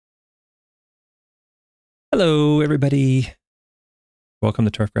Hello, everybody. Welcome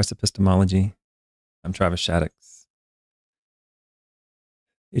to Turfgrass Epistemology. I'm Travis Shaddix.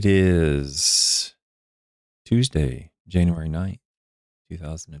 It is Tuesday, January 9th,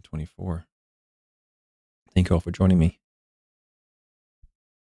 2024. Thank you all for joining me.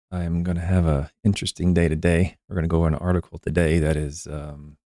 I'm going to have an interesting day today. We're going to go over an article today that is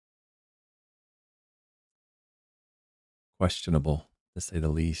questionable, to say the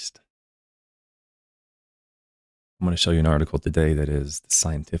least. I'm going to show you an article today that is the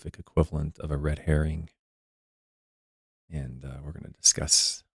scientific equivalent of a red herring. And we're going to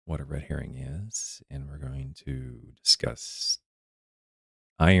discuss what a red herring is, and we're going to discuss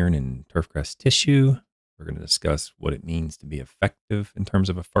iron in turfgrass tissue. We're going to discuss what it means to be effective in terms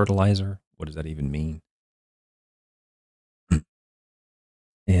of a fertilizer. What does that even mean?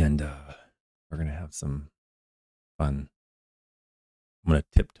 And we're going to have some fun. I'm going to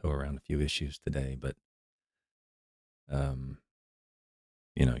tiptoe around a few issues today, but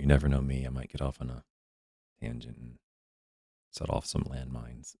you never know me. I might get off on a tangent and set off some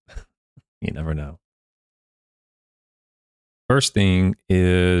landmines. You never know. First thing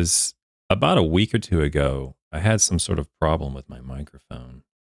is, about a week or two ago, I had some sort of problem with my microphone.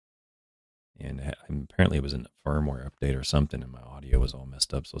 And apparently it was a firmware update or something, and my audio was all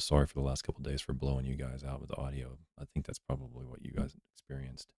messed up. So sorry for the last couple of days for blowing you guys out with the audio. I think that's probably what you guys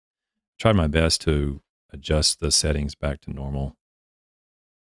experienced. Tried my best to adjust the settings back to normal.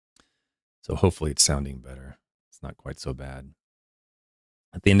 So hopefully it's sounding better. It's not quite so bad.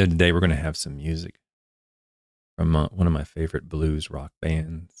 At the end of the day, we're going to have some music from one of my favorite blues rock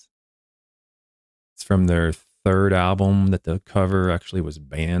bands. It's from their third album that the cover actually was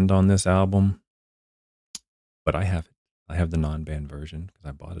banned on this album. But I have it. I have the non-banned version because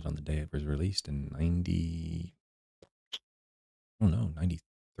I bought it on the day it was released in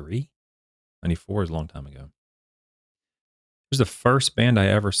 93? 94 is a long time ago. It was the first band I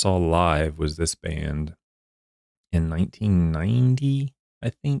ever saw live, was this band in 1990, I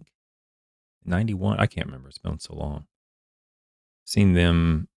think. 91, I can't remember. It's been so long. Seen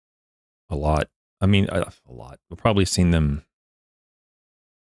them a lot. I mean, a lot. We've probably seen them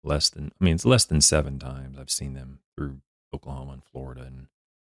it's less than 7 times. I've seen them through Oklahoma and Florida and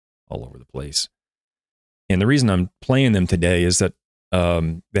all over the place. And the reason I'm playing them today is that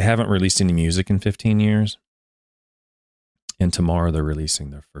they haven't released any music in 15 years. And tomorrow they're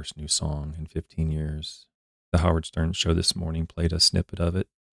releasing their first new song in 15 years. The Howard Stern show this morning played a snippet of it.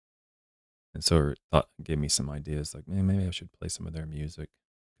 And so it gave me some ideas, like, man, maybe I should play some of their music,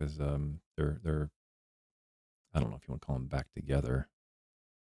 because they're I don't know if you want to call them back together.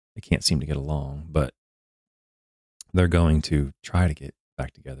 They can't seem to get along, but they're going to try to get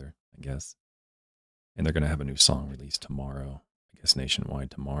back together, I guess. And they're going to have a new song released tomorrow. I guess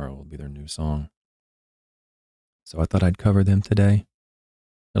nationwide tomorrow will be their new song. So I thought I'd cover them today.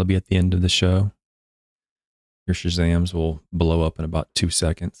 It'll be at the end of the show. Your Shazams will blow up in about 2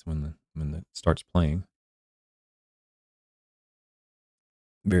 seconds when it starts playing.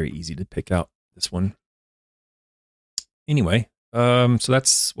 Very easy to pick out this one. Anyway, so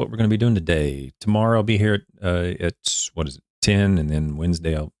that's what we're going to be doing today. Tomorrow I'll be here at 10, and then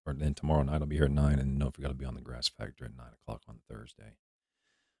then tomorrow night I'll be here at 9, and don't forget I'll be on the Grass Factor at 9 o'clock on Thursday.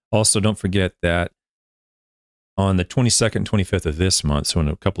 Also, don't forget that on the 22nd and 25th of this month, so in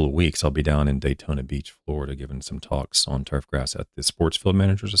a couple of weeks, I'll be down in Daytona Beach, Florida, giving some talks on turfgrass at the Sports Field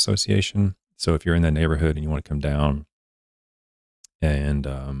Managers Association. So if you're in that neighborhood and you want to come down and,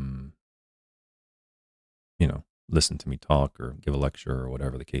 listen to me talk or give a lecture or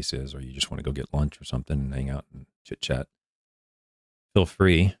whatever the case is, or you just want to go get lunch or something and hang out and chit-chat, feel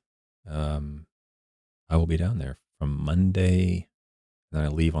free. I will be down there from Monday, and then I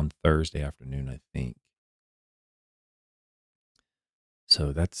leave on Thursday afternoon, I think.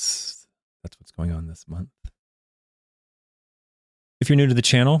 So that's what's going on this month. If you're new to the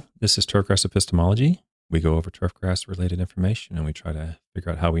channel, this is Turfgrass Epistemology. We go over turfgrass-related information, and we try to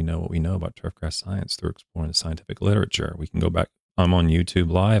figure out how we know what we know about turfgrass science through exploring the scientific literature. We can go back. I'm on YouTube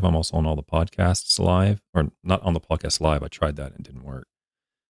live. I'm also on all the podcasts live, or not on the podcast live. I tried that and it didn't work.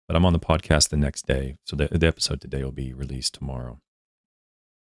 But I'm on the podcast the next day. So the episode today will be released tomorrow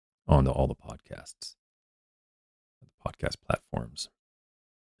on all the podcasts, the podcast platforms.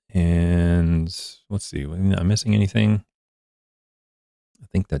 And let's see, am I missing anything? I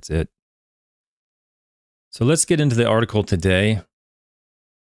think that's it. So let's get into the article today.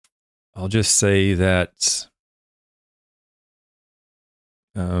 I'll just say that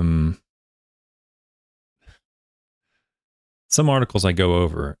some articles I go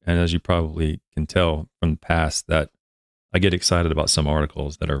over, and as you probably can tell from the past, that I get excited about some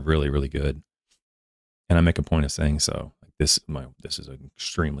articles that are really, really good. And I make a point of saying so. Like this is an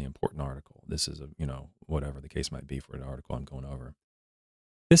extremely important article. This is whatever the case might be for an article I'm going over.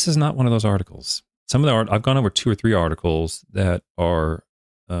 This is not one of those articles. Some of the I've gone over 2 or 3 articles that are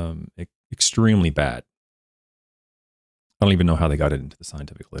extremely bad. I don't even know how they got it into the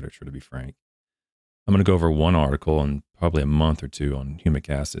scientific literature, to be frank. I'm going to go over one article in probably a month or 2 on humic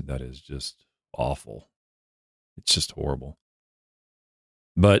acid that is just awful. It's just horrible.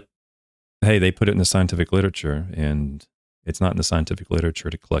 But hey, they put it in the scientific literature, and it's not in the scientific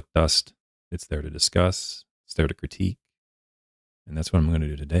literature to collect dust. It's there to discuss. It's there to critique. And that's what I'm going to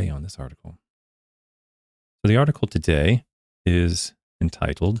do today on this article. So the article today is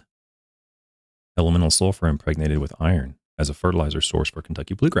entitled Elemental Sulfur Impregnated with Iron as a Fertilizer Source for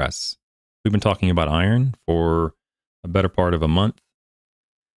Kentucky Bluegrass. We've been talking about iron for a better part of a month.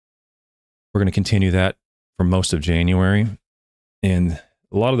 We're going to continue that for most of January. And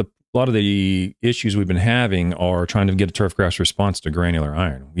a lot of the issues we've been having are trying to get a turfgrass response to granular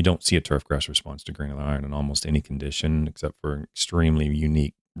iron. We don't see a turfgrass response to granular iron in almost any condition except for extremely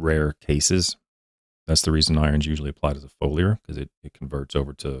unique, rare cases. That's the reason iron's usually applied as a foliar, because it converts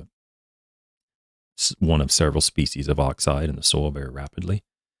over to one of several species of oxide in the soil very rapidly.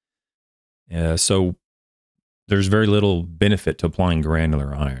 So there's very little benefit to applying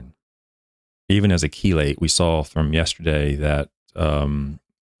granular iron. Even as a chelate, we saw from yesterday that, let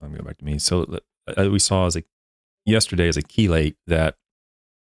me go back to me. So we saw yesterday as a chelate that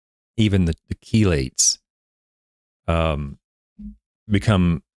even the chelates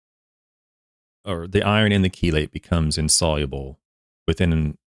become, or the iron in the chelate becomes insoluble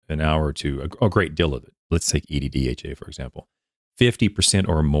within an hour or 2, a great deal of it. Let's take EDDHA, for example. 50%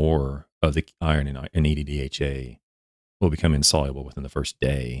 or more of the iron in EDDHA will become insoluble within the first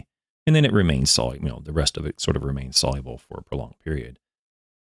day. And then it remains soluble. The rest of it sort of remains soluble for a prolonged period.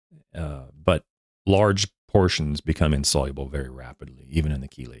 But large portions become insoluble very rapidly, even in the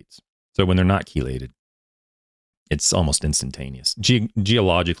chelates. So when they're not chelated, it's almost instantaneous.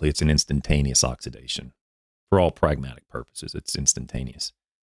 Geologically, it's an instantaneous oxidation. For all pragmatic purposes, it's instantaneous.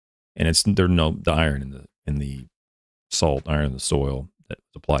 And the iron in the salt, iron in the soil that's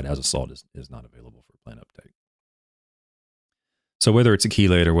applied as a salt is not available for plant uptake. So whether it's a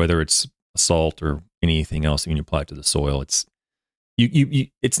chelate or whether it's a salt or anything else, when you apply it to the soil, it's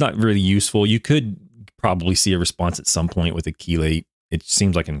not really useful. You could probably see a response at some point with a chelate. It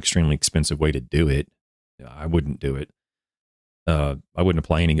seems like an extremely expensive way to do it. I wouldn't do it. I wouldn't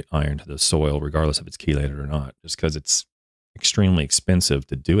apply any iron to the soil, regardless if it's chelated or not, just because it's extremely expensive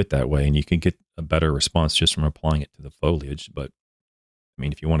to do it that way. And you can get a better response just from applying it to the foliage. But I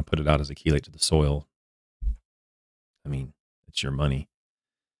mean, if you want to put it out as a chelate to the soil, I mean, it's your money.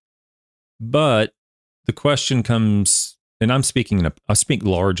 But the question comes, and I speak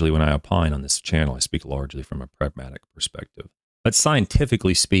largely when I opine on this channel, I speak largely from a pragmatic perspective. But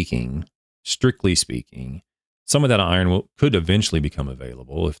scientifically speaking, strictly speaking, some of that iron could eventually become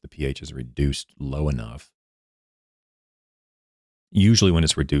available if the pH is reduced low enough. Usually when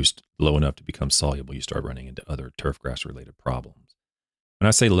it's reduced low enough to become soluble, you start running into other turfgrass related problems. When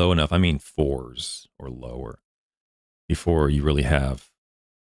I say low enough, I mean 4s or lower before you really have,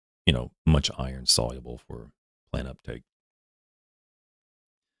 much iron soluble for plant uptake.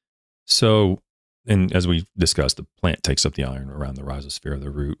 So, and as we discussed, the plant takes up the iron around the rhizosphere of the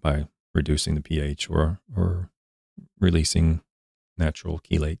root by reducing the pH or releasing natural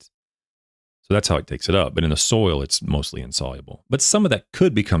chelates. So that's how it takes it up. But in the soil, it's mostly insoluble. But some of that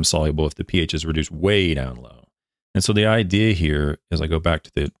could become soluble if the pH is reduced way down low. And so the idea here, as I go back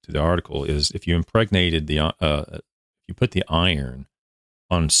to the article, is if you impregnated you put the iron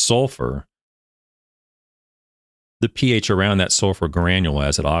on sulfur, the pH around that sulfur granule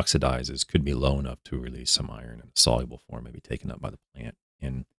as it oxidizes could be low enough to release some iron in a soluble form, maybe taken up by the plant,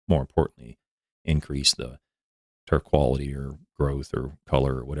 and more importantly, increase the turf quality or growth or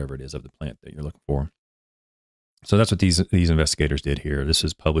color or whatever it is of the plant that you're looking for. So that's what these investigators did here. This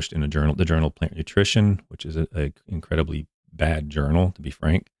is published in the Journal of Plant Nutrition, which is a incredibly bad journal, to be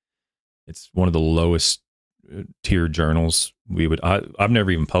frank. It's one of the lowest tier journals I've never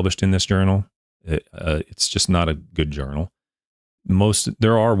even published in this journal. It's just not a good journal.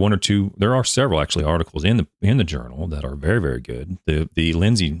 There are several actually articles in the journal that are very, very good. The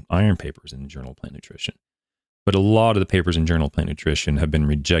Lindsay iron papers in the Journal of Plant Nutrition, but a lot of the papers in Journal of Plant Nutrition have been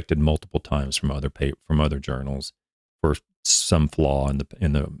rejected multiple times from other journals for some flaw in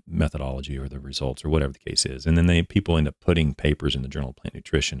the methodology or the results or whatever the case is. And then people end up putting papers in the Journal of Plant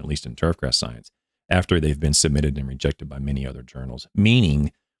Nutrition, at least in turfgrass science, after they've been submitted and rejected by many other journals,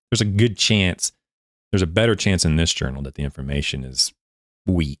 meaning there's a better chance in this journal that the information is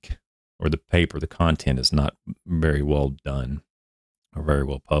weak or the paper, the content is not very well done or very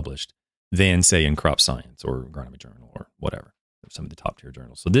well published than, say, in Crop Science or Agronomy Journal or whatever, some of the top tier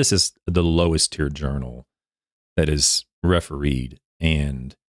journals. So this is the lowest tier journal that is refereed,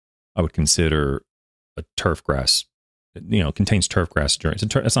 and I would consider a turfgrass, contains turfgrass journal.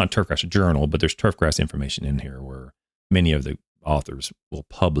 It's not a turfgrass journal, but there's turfgrass information in here where many of the authors will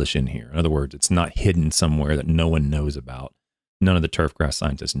publish in here. In other words, it's not hidden somewhere that no one knows about. None of the turfgrass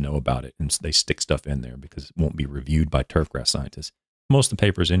scientists know about it, and they stick stuff in there because it won't be reviewed by turfgrass scientists. Most of the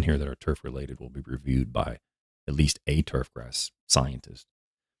papers in here that are turf related will be reviewed by at least a turfgrass scientist.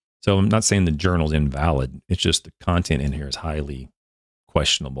 So I'm not saying the journal's invalid. It's just the content in here is highly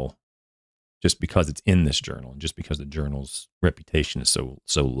questionable just because it's in this journal and just because the journal's reputation is so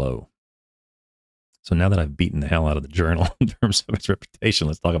low. So now that I've beaten the hell out of the journal in terms of its reputation,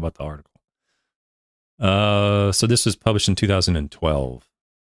 let's talk about the article. So this was published in 2012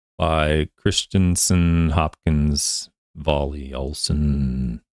 by Christensen, Hopkins, Volley,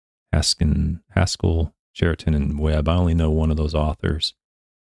 Olson, Haskell, Sheraton, and Webb. I only know one of those authors.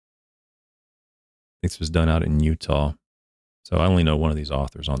 This was done out in Utah. So I only know one of these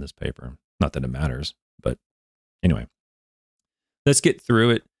authors on this paper. Not that it matters, but anyway. Let's get through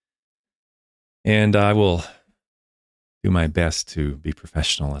it. And I will do my best to be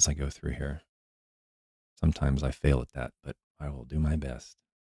professional as I go through here. Sometimes I fail at that, but I will do my best.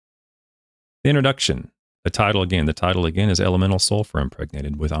 The introduction. The title again is Elemental Sulfur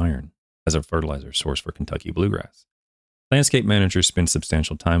Impregnated with Iron as a Fertilizer Source for Kentucky Bluegrass. Landscape managers spend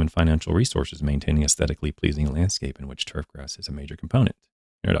substantial time and financial resources maintaining aesthetically pleasing landscape in which turfgrass is a major component.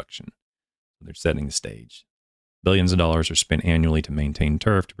 Introduction. They're setting the stage. Billions of dollars are spent annually to maintain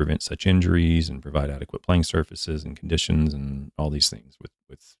turf to prevent such injuries and provide adequate playing surfaces and conditions and all these things with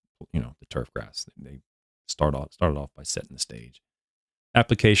the turfgrass. They started off by setting the stage.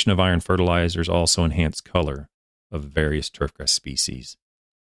 Application of iron fertilizers also enhance color of various turfgrass species.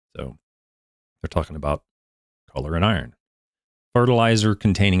 So they're talking about color and iron. Fertilizer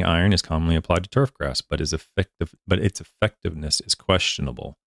containing iron is commonly applied to turfgrass, but its effectiveness is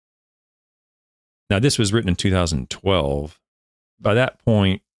questionable. Now, this was written in 2012. By that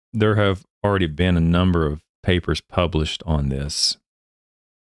point, there have already been a number of papers published on this.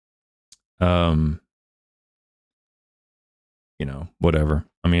 Whatever.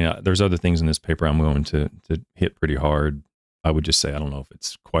 I mean, there's other things in this paper I'm going to hit pretty hard. I would just say, I don't know if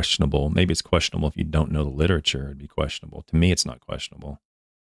it's questionable. Maybe it's questionable if you don't know the literature. It'd be questionable. To me, it's not questionable.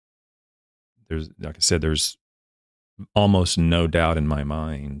 Like I said, there's almost no doubt in my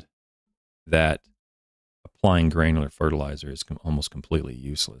mind that applying granular fertilizer is almost completely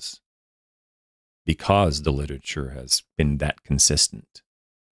useless because the literature has been that consistent.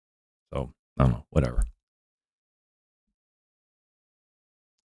 So, I don't know, whatever.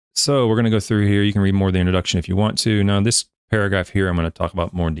 So we're going to go through here. You can read more of the introduction if you want to. Now, this paragraph here, I'm going to talk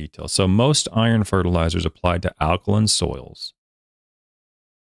about more in detail. So most iron fertilizers applied to alkaline soils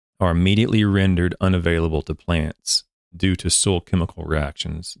are immediately rendered unavailable to plants due to soil chemical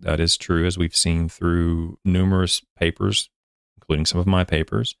reactions. That is true, as we've seen through numerous papers, including some of my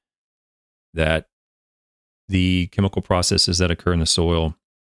papers, that the chemical processes that occur in the soil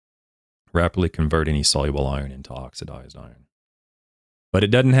rapidly convert any soluble iron into oxidized iron. But it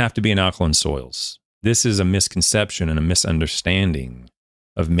doesn't have to be in alkaline soils. This is a misconception and a misunderstanding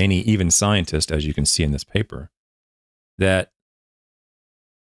of many, even scientists, as you can see in this paper, that,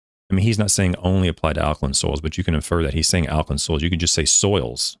 he's not saying only apply to alkaline soils, but you can infer that he's saying alkaline soils. You could just say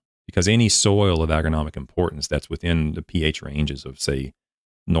soils, because any soil of agronomic importance that's within the pH ranges of, say,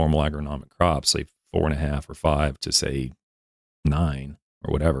 normal agronomic crops, say 4.5 or 5 to, say, 9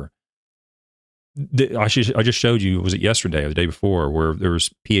 or whatever. I just showed you, was it yesterday or the day before, where there was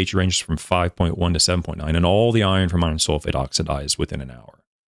pH ranges from 5.1 to 7.9, and all the iron from iron sulfate oxidized within an hour.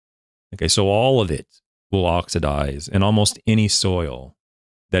 Okay, so all of it will oxidize in almost any soil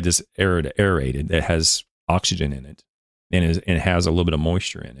that is aerated, that has oxygen in it, and has a little bit of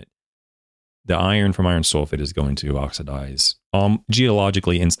moisture in it. The iron from iron sulfate is going to oxidize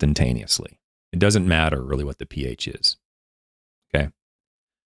geologically instantaneously. It doesn't matter really what the pH is. Okay.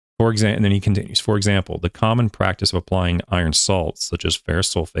 And then he continues, for example, the common practice of applying iron salts, such as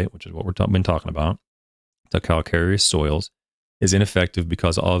ferrous sulfate, which is what we've been talking about, to calcareous soils, is ineffective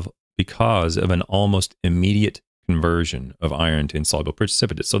because of an almost immediate conversion of iron to insoluble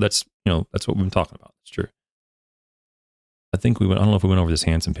precipitate. So that's what we've been talking about. It's true. I don't know if we went over this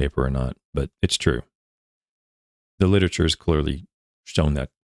Hansen paper or not, but it's true. The literature has clearly shown that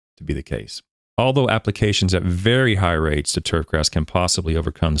to be the case. Although applications at very high rates to turfgrass can possibly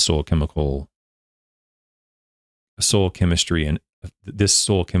overcome soil chemistry and this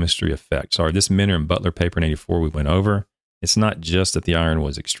soil chemistry effect. Sorry, this Minner and Butler paper in 84 we went over. It's not just that the iron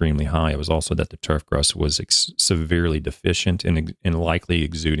was extremely high. It was also that the turf grass was severely deficient and likely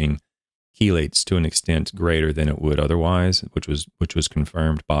exuding chelates to an extent greater than it would otherwise, which was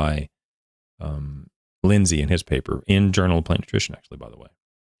confirmed by Lindsay in his paper in Journal of Plant Nutrition, actually, by the way.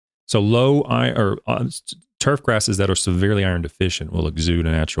 So low iron or turf grasses that are severely iron deficient will exude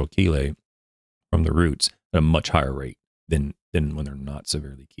a natural chelate from the roots at a much higher rate than when they're not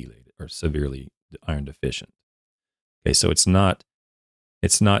severely chelated or severely iron deficient. Okay, so it's not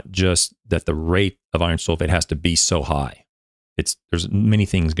just that the rate of iron sulfate has to be so high. There's many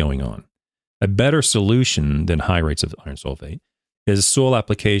things going on. A better solution than high rates of iron sulfate is soil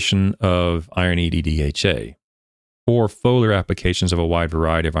application of iron EDDHA or foliar applications of a wide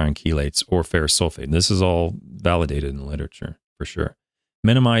variety of iron chelates or ferrous sulfate. And this is all validated in the literature for sure.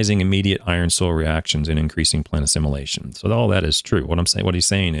 Minimizing immediate iron soil reactions and increasing plant assimilation. So all that is true. What he's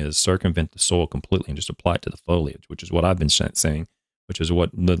saying is circumvent the soil completely and just apply it to the foliage, which is what I've been saying, which is what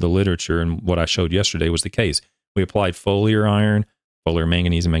the literature and what I showed yesterday was the case. We applied foliar iron, foliar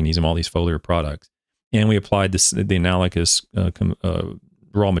manganese and magnesium, all these foliar products, and we applied the analogous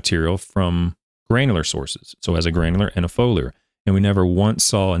raw material from granular sources. So as a granular and a foliar. And we never once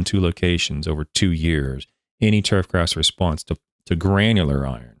saw in 2 locations over 2 years any turfgrass response to granular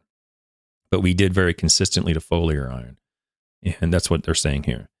iron, but we did very consistently to foliar iron. And that's what they're saying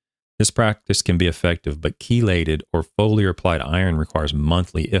here. This practice can be effective, but chelated or foliar applied iron requires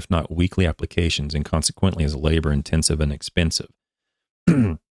monthly, if not weekly applications, and consequently is labor intensive and expensive.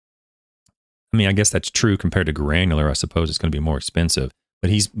 I mean, I guess that's true compared to granular. I suppose it's going to be more expensive,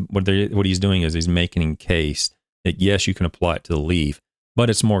 but what he's doing is he's making a case that yes, you can apply it to the leaf, but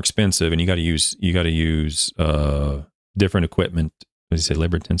it's more expensive and you got to use different equipment, as you say,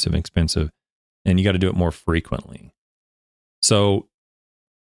 labor intensive and expensive, and you got to do it more frequently. So,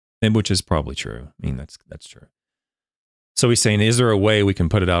 and which is probably true. I mean, that's true. So he's saying, is there a way we can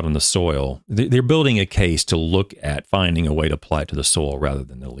put it out on the soil? They're building a case to look at finding a way to apply it to the soil rather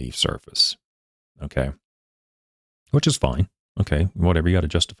than the leaf surface. Okay. Which is fine. Okay. Whatever. You got to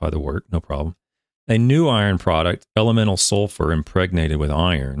justify the work. No problem. A new iron product, elemental sulfur impregnated with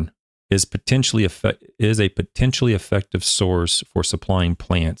iron, is a potentially effective source for supplying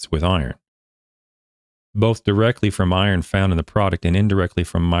plants with iron, both directly from iron found in the product and indirectly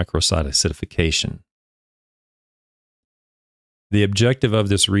from microsite acidification. The objective of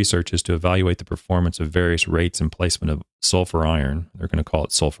this research is to evaluate the performance of various rates and placement of sulfur iron, they're going to call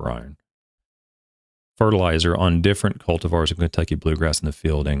it sulfur iron, fertilizer on different cultivars of Kentucky bluegrass in the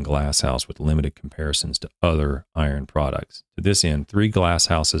field and glasshouse with limited comparisons to other iron products. To this end, 3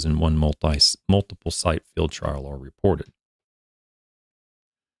 glasshouses and 1 multiple site field trial are reported.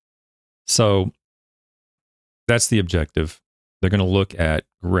 So that's the objective. They're going to look at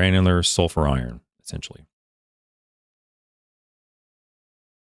granular sulfur iron, essentially.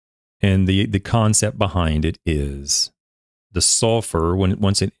 And the concept behind it is the sulfur,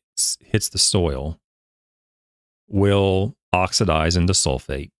 once it hits the soil, will oxidize into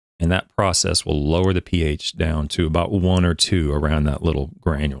sulfate, and that process will lower the pH down to about 1 or 2 around that little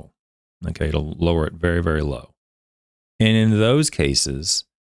granule. Okay, it'll lower it very, very low. And in those cases,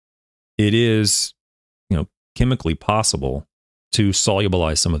 it is, chemically possible to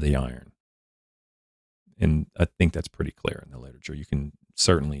solubilize some of the iron. And I think that's pretty clear in the literature. You can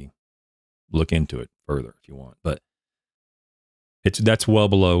certainly look into it further if you want, but that's well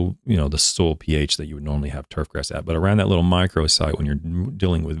below, the soil pH that you would normally have turfgrass at. But around that little microsite, when you're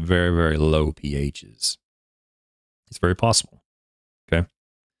dealing with very, very low pHs, it's very possible. Okay,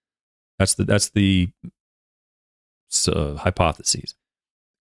 that's the hypotheses.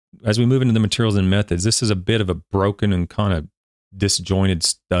 As we move into the materials and methods, this is a bit of a broken and kind of disjointed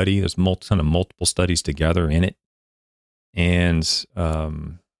study. There's multiple studies together in it, and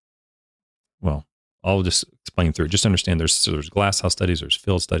I'll just explain through it. Just understand there's glasshouse studies, there's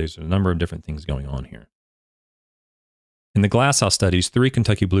field studies, there's a number of different things going on here. In the glasshouse studies, 3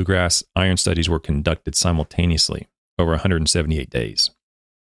 Kentucky bluegrass iron studies were conducted simultaneously over 178 days,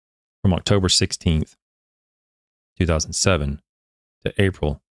 from October 16th, 2007 to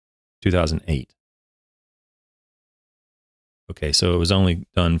April 2008. Okay, so it was only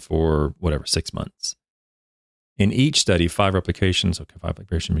done for 6 months. In each study, 5 replications. Okay, 5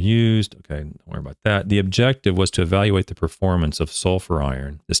 replications were used. Okay, don't worry about that. The objective was to evaluate the performance of sulfur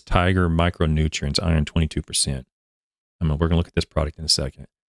iron, this Tiger micronutrients, iron 22%. We're going to look at this product in a second.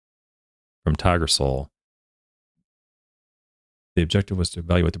 From Tiger Sol. The objective was to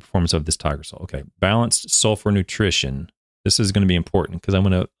evaluate the performance of this Tiger Sol. Okay, balanced sulfur nutrition. This is going to be important because I'm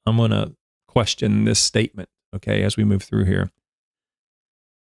going to question this statement. Okay, as we move through here.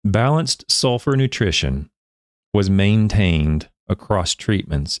 Balanced sulfur nutrition was maintained across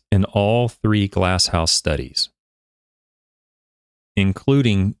treatments in all 3 glasshouse studies,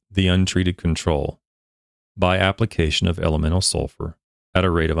 including the untreated control, by application of elemental sulfur at a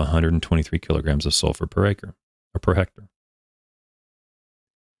rate of 123 kilograms of sulfur per acre or per hectare.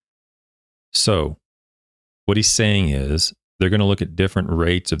 So, what he's saying is they're going to look at different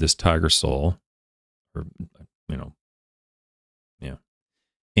rates of this tiger sol, or yeah,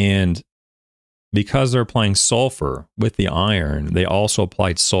 and because they're applying sulfur with the iron, they also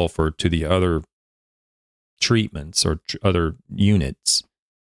applied sulfur to the other treatments or other units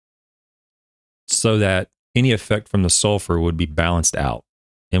so that any effect from the sulfur would be balanced out,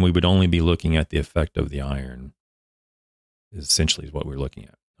 and we would only be looking at the effect of the iron, is essentially what we're looking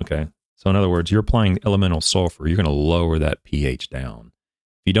at. Okay. So in other words, you're applying elemental sulfur, you're going to lower that pH down.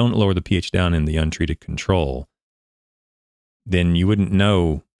 If you don't lower the pH down in the untreated control, then you wouldn't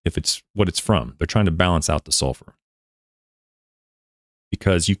know if it's what it's from. They're trying to balance out the sulfur.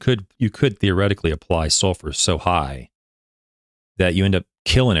 Because you could theoretically apply sulfur so high that you end up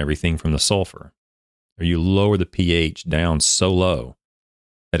killing everything from the sulfur. Or you lower the pH down so low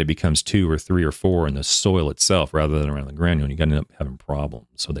that it becomes 2 or 3 or 4 in the soil itself rather than around the granule, and you end up having problems.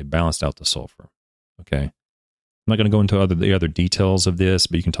 So they balanced out the sulfur. Okay. I'm not going to go into the other details of this,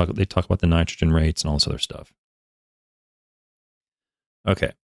 but they talk about the nitrogen rates and all this other stuff.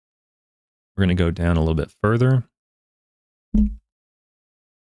 Okay. We're going to go down a little bit further.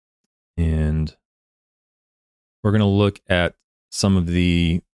 And we're going to look at some of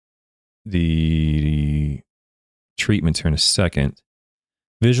the treatments here in a second.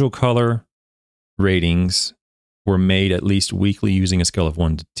 Visual color ratings were made at least weekly using a scale of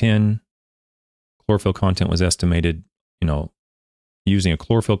 1 to 10. Chlorophyll content was estimated, using a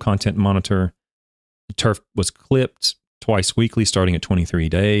chlorophyll content monitor. The turf was clipped twice weekly starting at 23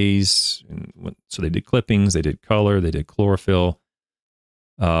 days. So they did clippings, they did color, they did chlorophyll.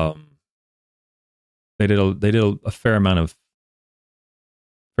 They did a fair amount of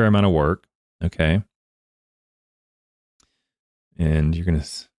work. Okay. And you're going to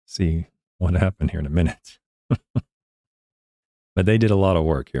see what happened here in a minute. But they did a lot of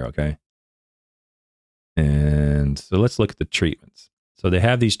work here, okay? And so let's look at the treatments. So they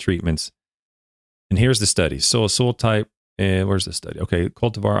have these treatments, and here's the study. So a soil type, where's the study? Okay,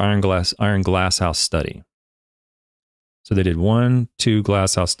 cultivar iron glasshouse study. So they did 1, 2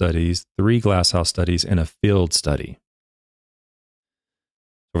 glasshouse studies, 3 glasshouse studies, and a field study.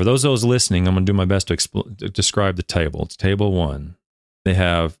 For those listening, I'm going to do my best to describe the table. It's table 1. They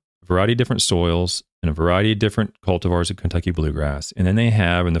have a variety of different soils and a variety of different cultivars of Kentucky bluegrass. And then they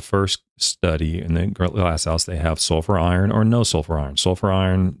have, in the first study, in the glasshouse, they have sulfur iron or no sulfur iron. Sulfur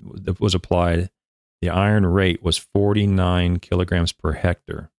iron that was applied, the iron rate was 49 kilograms per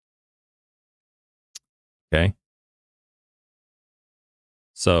hectare. Okay?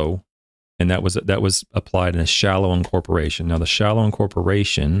 So, and that was applied in a shallow incorporation. Now, the shallow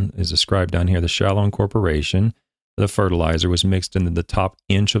incorporation is described down here. The shallow incorporation, the fertilizer was mixed into the top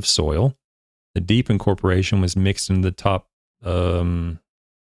inch of soil. The deep incorporation was mixed into the top, 10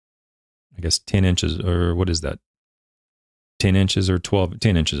 inches, or what is that? 10 inches or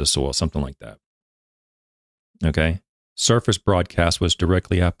 10 inches of soil, something like that. Okay. Surface broadcast was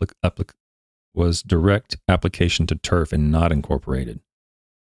direct application to turf and not incorporated.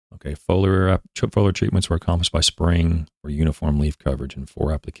 Okay, foliar treatments were accomplished by spraying or uniform leaf coverage in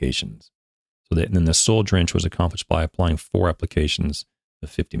 4 applications. And then the soil drench was accomplished by applying 4 applications of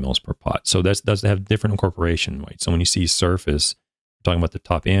 50 mils per pot. So that does have different incorporation weights. So when you see surface, we're talking about the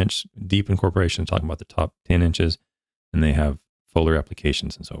top inch, deep incorporation, talking about the top 10 inches, and they have foliar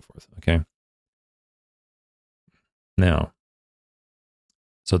applications and so forth. Okay. Now,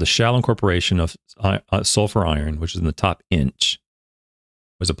 so the shallow incorporation of sulfur iron, which is in the top inch,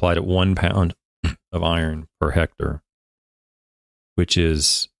 was applied at 1 pound of iron per hectare, which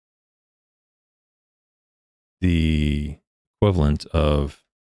is the equivalent of,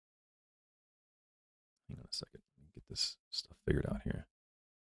 hang on a second, let me get this stuff figured out here,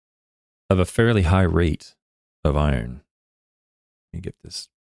 of a fairly high rate of iron. Let me get this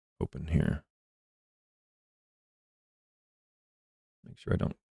open here. Make sure I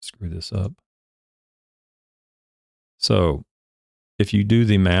don't screw this up. So, if you do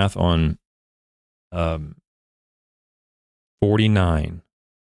the math on 49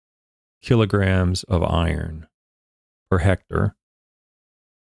 kilograms of iron per hectare,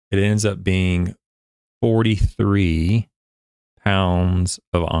 it ends up being 43 pounds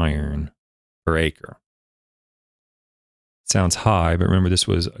of iron per acre. Sounds high, but remember this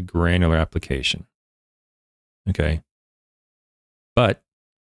was a granular application. Okay. But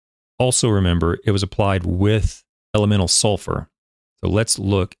also remember it was applied with elemental sulfur. So let's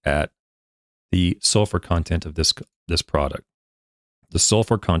look at the sulfur content of this product. The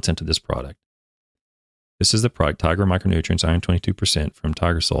sulfur content of this product. This is the product, Tiger Micronutrients, iron 22% from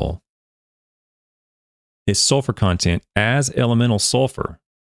Tiger Soul. Its sulfur content as elemental sulfur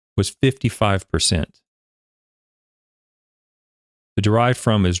was 55%. The derived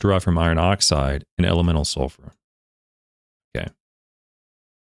from is derived from iron oxide and elemental sulfur. Okay.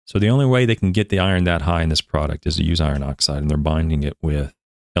 So the only way they can get the iron that high in this product is to use iron oxide, and they're binding it with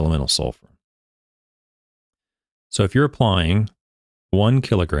elemental sulfur. So if you're applying 1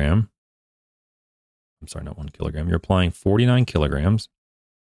 kilogram, I'm sorry, not 1 kilogram, you're applying 49 kilograms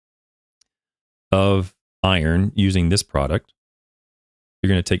of iron using this product. You're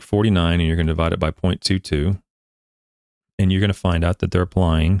going to take 49 and you're going to divide it by 0.22. And you're going to find out that they're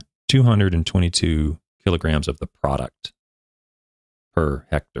applying 222 kilograms of the product per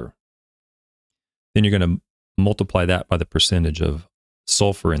hectare. Then you're going to multiply that by the percentage of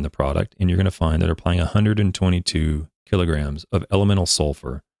sulfur in the product, and you're going to find that they're applying 122 kilograms of elemental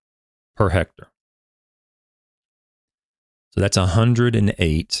sulfur per hectare. So that's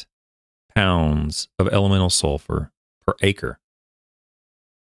 108 pounds of elemental sulfur per acre.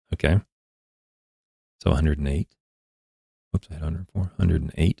 Okay. So 108. Whoops, I had 104.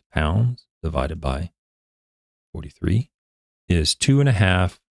 108 pounds divided by 43 is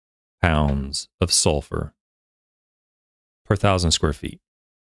 2.5 pounds of sulfur per 1,000 square feet.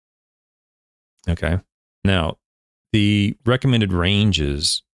 Okay. Now, the recommended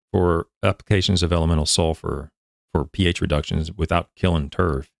ranges for applications of elemental sulfur for pH reductions without killing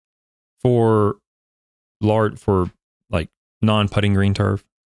turf for like non-putting green turf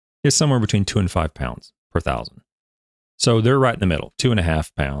is somewhere between 2 and 5 pounds per 1,000. So they're right in the middle,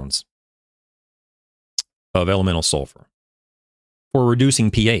 2.5 pounds of elemental sulfur for reducing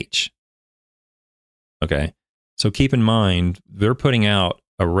pH. Okay. So keep in mind, they're putting out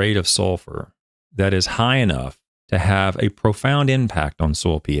a rate of sulfur that is high enough to have a profound impact on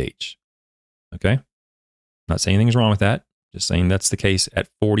soil pH. Okay. Not saying anything's wrong with that. Just saying that's the case at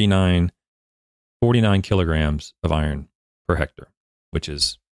 49 kilograms of iron per hectare, which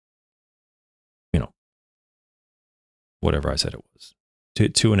is, whatever I said it was,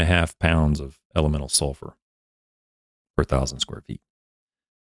 2.5 pounds of elemental sulfur per 1,000 square feet.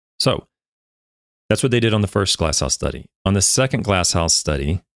 So that's what they did on the first glasshouse study. On the second glasshouse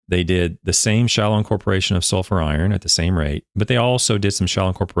study, they did the same shallow incorporation of sulfur iron at the same rate, but they also did some shallow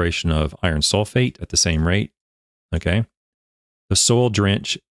incorporation of iron sulfate at the same rate. Okay. The soil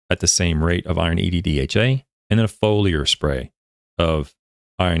drench at the same rate of iron EDDHA, and then a foliar spray of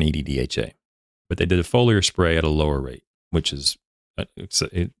iron EDDHA. But they did a foliar spray at a lower rate, which is it's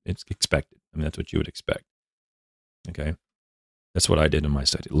expected. I mean, that's what you would expect. Okay. That's what I did in my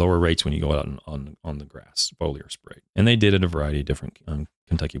study. Lower rates when you go out on the grass, foliar spray. And they did it in a variety of different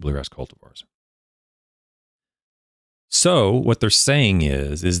Kentucky bluegrass cultivars. So what they're saying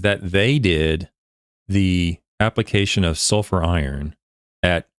is that they did the application of sulfur iron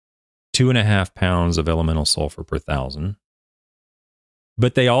at 2.5 pounds of elemental sulfur per 1,000.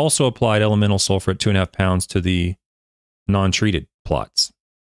 But they also applied elemental sulfur at 2.5 pounds to the non-treated plots.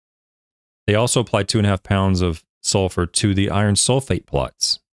 They also applied 2.5 pounds of sulfur to the iron sulfate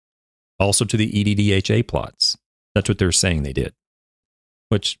plots, also to the EDDHA plots. That's what they're saying they did,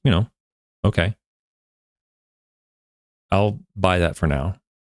 which, okay. I'll buy that for now.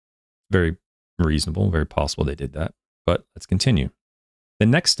 Very reasonable, very possible they did that, but let's continue. The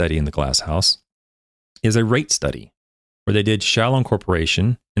next study in the glass house is a rate study where they did shallow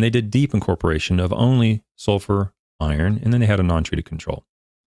incorporation and they did deep incorporation of only sulfur iron, and then they had a non-treated control.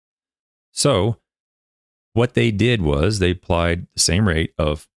 So what they did was they applied the same rate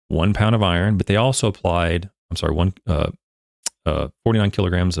of 1 pound of iron, but they also applied, 49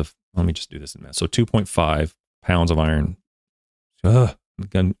 kilograms of, let me just do this in math. So 2.5 pounds of iron.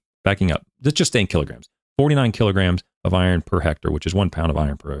 Again, backing up, just stay in kilograms. 49 kilograms of iron per hectare, which is 1 pound of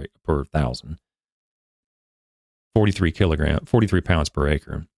iron per 1,000. 43 pounds per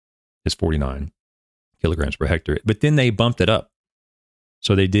acre is 49 kilograms per hectare. But then they bumped it up.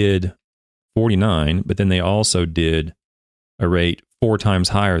 So they did 49, but then they also did a rate 4 times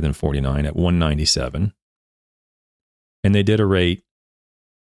higher than 49 at 197. And they did a rate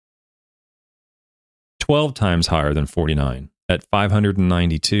 12 times higher than 49 at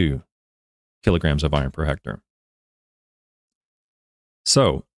 592 kilograms of iron per hectare.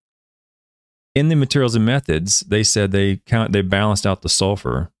 So in the materials and methods, they said they balanced out the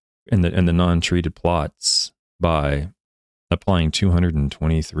sulfur in the non-treated plots by applying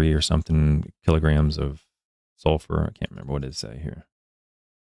 223 or something kilograms of sulfur. I can't remember what it say here.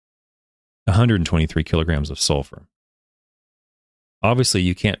 123 kilograms of sulfur. Obviously,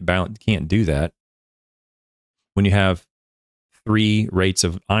 you can't do that. When you have 3 rates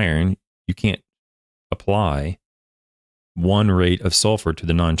of iron, you can't apply 1 rate of sulfur to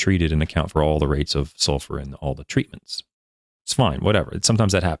the non-treated and account for all the rates of sulfur in all the treatments. It's fine, whatever.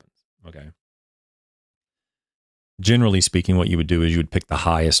 Sometimes that happens. Okay. Generally speaking, what you would do is you would pick the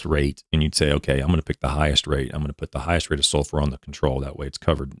highest rate and you'd say, okay, I'm going to pick the highest rate. I'm going to put the highest rate of sulfur on the control. That way it's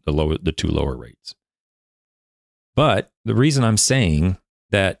covered the 2 lower rates. But the reason I'm saying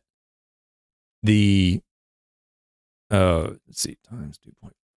that the times 2.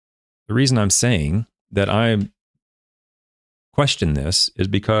 The reason I'm saying that I question this is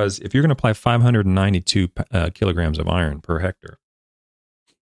because if you're going to apply 592 kilograms of iron per hectare,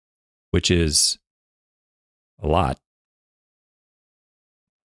 which is a lot,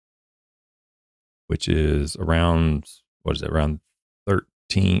 which is around, around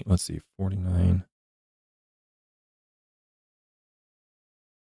 13, 49.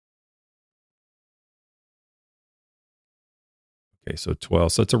 Okay, so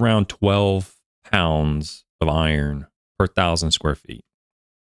 12. So it's around 12 pounds of iron per 1,000 square feet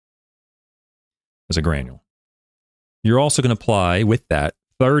as a granule. You're also going to apply with that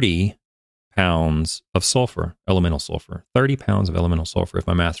 30 pounds of sulfur, elemental sulfur. 30 pounds of elemental sulfur, if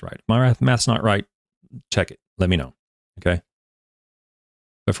my math's right. If my math's not right, check it. Let me know. Okay?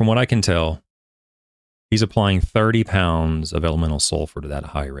 But from what I can tell, he's applying 30 pounds of elemental sulfur to that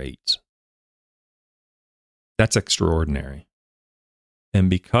high rate. That's extraordinary. And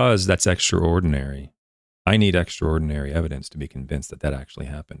because that's extraordinary, I need extraordinary evidence to be convinced that that actually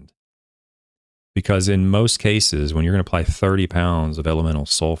happened. Because in most cases, when you're going to apply 30 pounds of elemental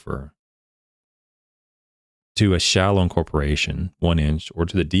sulfur to a shallow incorporation, 1 inch, or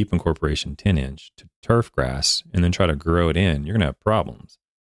to the deep incorporation, 10 inch, to turf grass, and then try to grow it in, you're going to have problems.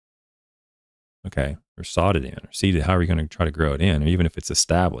 Okay, or sod it in, or seed it, how are you going to try to grow it in? Or even if it's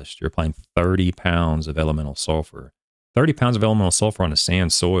established, you're applying 30 pounds of elemental sulfur. 30 pounds of elemental sulfur on a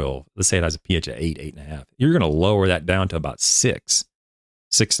sand soil, let's say it has a pH of 8, 8.5. You're going to lower that down to about 6,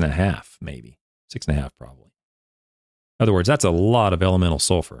 6.5 maybe, 6.5 probably. In other words, that's a lot of elemental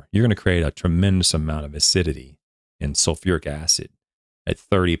sulfur. You're going to create a tremendous amount of acidity and sulfuric acid at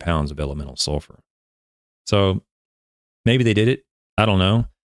 30 pounds of elemental sulfur. So maybe they did it. I don't know.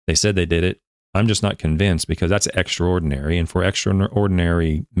 They said they did it. I'm just not convinced because that's extraordinary. And for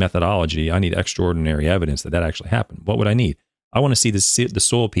extraordinary methodology, I need extraordinary evidence that that actually happened. What would I need? I want to see the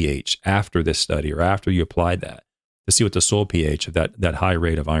soil pH after this study or after you applied that to see what the soil pH of that high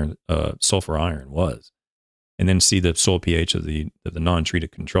rate of iron, sulfur iron was. And then see the soil pH of the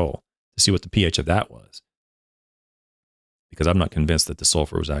non-treated control to see what the pH of that was. Because I'm not convinced that the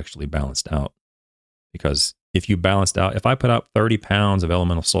sulfur was actually balanced out. Because if you balanced out, if I put out 30 pounds of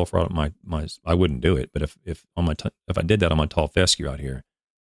elemental sulfur out of my I wouldn't do it. But if I did that on my tall fescue out here,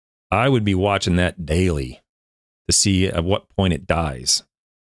 I would be watching that daily to see at what point it dies.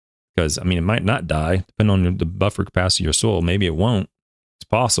 Because, I mean, it might not die, depending on the buffer capacity of your soil. Maybe it won't. It's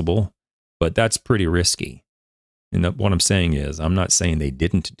possible, but that's pretty risky. And what I'm saying is, I'm not saying they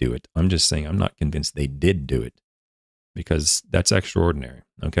didn't do it. I'm just saying I'm not convinced they did do it because that's extraordinary.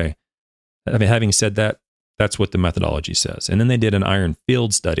 Okay. I mean, having said that, that's what the methodology says. And then they did an iron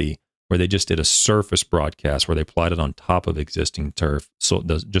field study where they just did a surface broadcast where they applied it on top of existing turf, so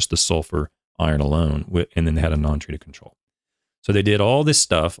just the sulfur iron alone, and then they had a non-treated control. So they did all this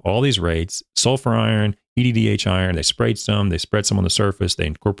stuff, all these rates, sulfur iron, EDDH iron. They sprayed some, they spread some on the surface, they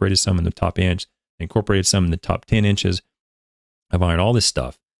incorporated some in the top inch, they incorporated some in the top 10 inches of iron, all this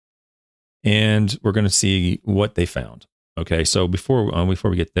stuff. And we're going to see what they found. Okay, so before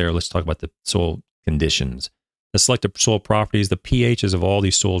we get there, let's talk about the soil conditions. The selected soil properties, the pHs of all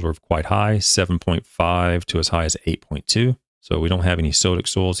these soils were quite high, 7.5 to as high as 8.2. So we don't have any sodic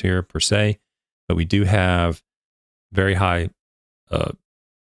soils here per se, but we do have very high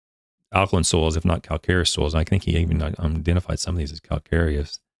alkaline soils, if not calcareous soils. I think he even identified some of these as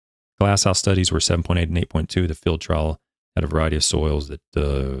calcareous. Glasshouse studies were 7.8 and 8.2. The field trial had a variety of soils that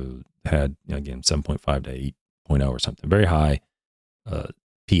had, again, 7.5 to 8.0 or something. Very high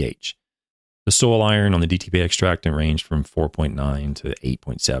pH. The soil iron on the DTP extractant ranged from 4.9 to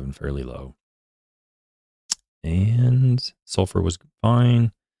 8.7, fairly low. And sulfur was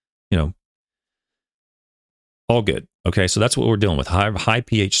fine. All good. Okay, so that's what we're dealing with. High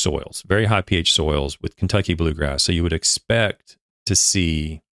pH soils, very high pH soils with Kentucky bluegrass. So you would expect to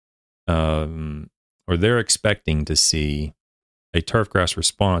see, or they're expecting to see, a turfgrass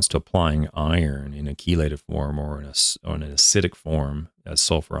response to applying iron in a chelated form or in an acidic form as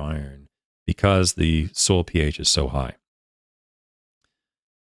sulfur iron because the soil pH is so high.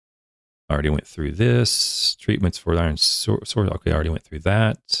 I already went through this. Treatments for iron source. Okay, I already went through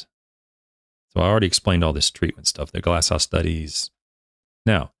that. So I already explained all this treatment stuff, the glasshouse studies.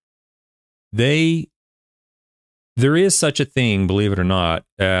 Now, there is such a thing, believe it or not,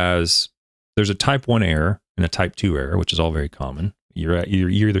 as there's a type 1 error and a type 2 error, which is all very common. You're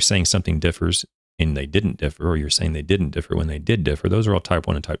either saying something differs and they didn't differ, or you're saying they didn't differ when they did differ. Those are all type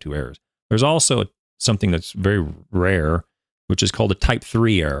 1 and type 2 errors. There's also something that's very rare, which is called a type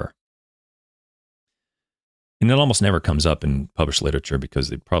 3 error. And that almost never comes up in published literature because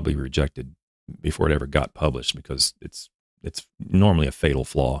they probably rejected before it ever got published because it's normally a fatal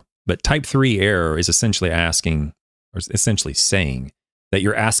flaw. But type 3 error is essentially asking, or essentially saying that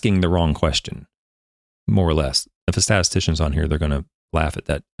you're asking the wrong question, more or less. If a statistician's on here, they're going to laugh at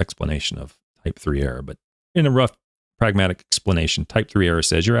that explanation of type 3 error. But in a rough, pragmatic explanation, type 3 error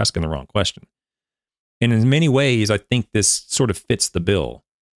says you're asking the wrong question. And in many ways, I think this sort of fits the bill.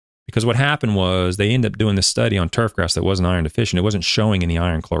 Because what happened was they ended up doing this study on turfgrass that wasn't iron deficient. It wasn't showing any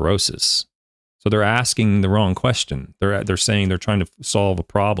iron chlorosis. So they're asking the wrong question. They're saying they're trying to solve a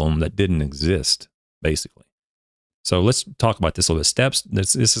problem that didn't exist, basically. So let's talk about this a little bit. Steps.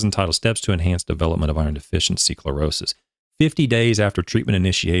 This is entitled Steps to Enhance Development of Iron Deficiency Chlorosis. 50 days after treatment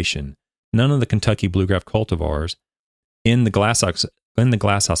initiation, none of the Kentucky bluegrass cultivars in the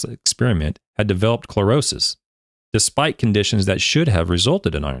glasshouse experiment had developed chlorosis, despite conditions that should have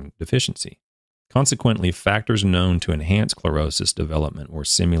resulted in iron deficiency. Consequently, factors known to enhance chlorosis development were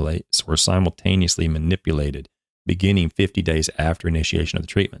simultaneously manipulated beginning 50 days after initiation of the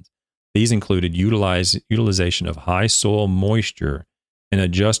treatment. These included utilization of high soil moisture and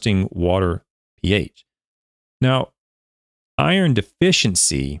adjusting water pH. Now, iron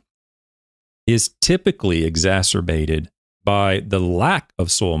deficiency is typically exacerbated by the lack of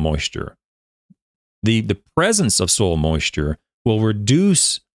soil moisture. The presence of soil moisture will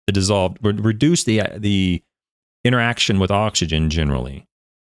reduce the interaction with oxygen generally,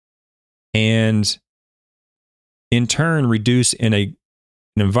 and in turn reduce in an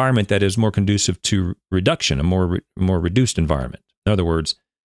environment that is more conducive to reduction, a more reduced environment. In other words,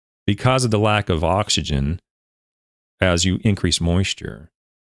 because of the lack of oxygen, as you increase moisture,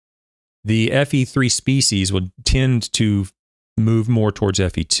 the Fe3 species will tend to move more towards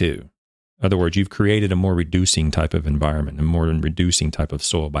Fe2. In other words, you've created a more reducing type of environment, a more reducing type of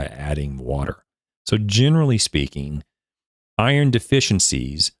soil by adding water. So generally speaking, iron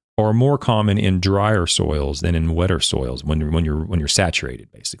deficiencies are more common in drier soils than in wetter soils when you're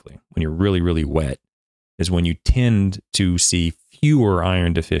saturated, basically. When you're really, really wet is when you tend to see fewer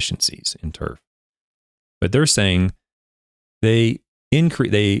iron deficiencies in turf. But they're saying they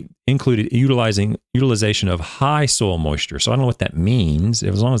included utilization of high soil moisture. So I don't know what that means.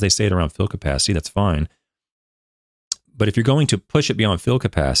 As long as they say it around fill capacity, that's fine. But if you're going to push it beyond fill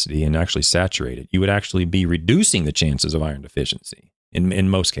capacity and actually saturate it, you would actually be reducing the chances of iron deficiency in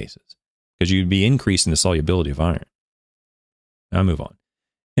most cases, because you'd be increasing the solubility of iron. Now move on.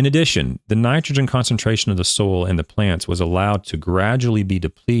 In addition, the nitrogen concentration of the soil and the plants was allowed to gradually be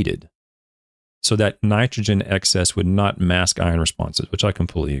depleted so that nitrogen excess would not mask iron responses, which I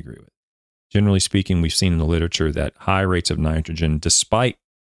completely agree with. Generally speaking, we've seen in the literature that high rates of nitrogen, despite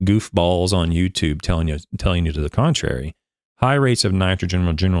goofballs on YouTube telling you to the contrary, high rates of nitrogen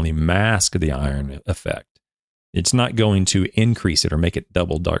will generally mask the iron effect. It's not going to increase it or make it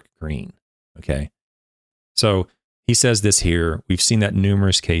double dark green. Okay. So he says this here. We've seen that in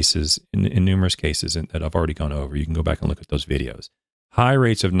numerous cases that I've already gone over. You can go back and look at those videos. High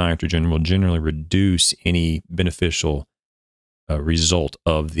rates of nitrogen will generally reduce any beneficial result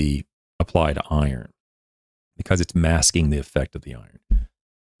of the applied iron because it's masking the effect of the iron.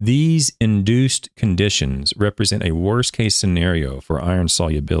 These induced conditions represent a worst-case scenario for iron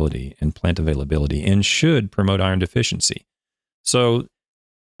solubility and plant availability and should promote iron deficiency. So,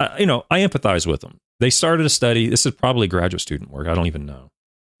 I empathize with them. They started a study. This is probably graduate student work. I don't even know.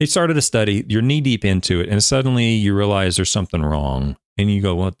 They started a study. You're knee-deep into it, and suddenly you realize there's something wrong. And you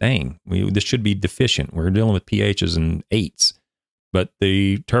go, well, dang, this should be deficient. We're dealing with pHs and 8s, but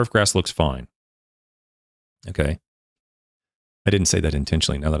the turf grass looks fine. Okay. I didn't say that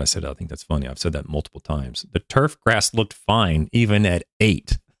intentionally. Now that I said it, I think that's funny. I've said that multiple times. The turf grass looked fine even at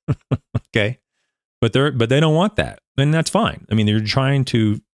 8. Okay. But they don't want that. And that's fine. I mean, you're trying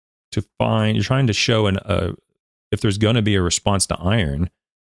to show if there's going to be a response to iron,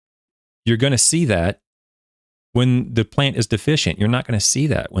 you're going to see that when the plant is deficient. You're not going to see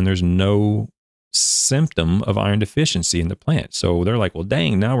that when there's no symptom of iron deficiency in the plant. So they're like, well,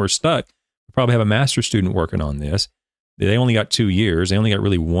 dang, now we're stuck. We probably have a master's student working on this. They only got 2 years. They only got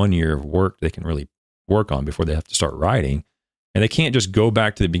really 1 year of work they can really work on before they have to start writing. And they can't just go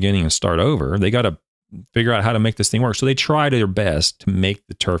back to the beginning and start over. They got to figure out how to make this thing work. So they try their best to make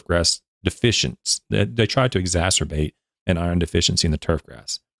the turf grass deficient. They try to exacerbate an iron deficiency in the turf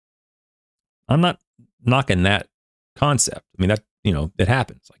grass. I'm not knocking that concept. I mean, that, it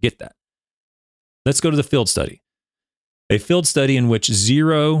happens. I get that. Let's go to the field study. A field study in which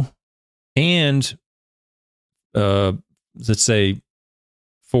 0 and, let's just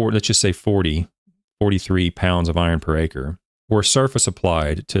say 43 pounds of iron per acre were surface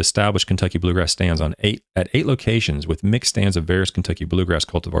applied to establish Kentucky bluegrass stands at 8 locations with mixed stands of various Kentucky bluegrass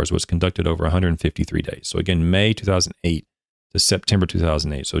cultivars, was conducted over 153 days. So again, May 2008 to September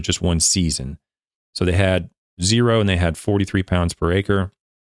 2008. So just one season. So they had 0 and they had 43 pounds per acre.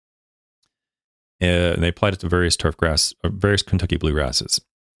 And they applied it to various various Kentucky bluegrasses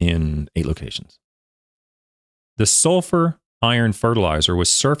in 8 locations. The sulfur iron fertilizer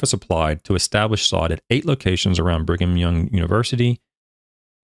was surface applied to establish sod at 8 locations around Brigham Young University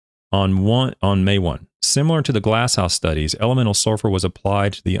on May 1. Similar to the glasshouse studies, elemental sulfur was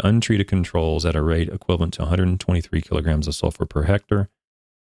applied to the untreated controls at a rate equivalent to 123 kilograms of sulfur per hectare.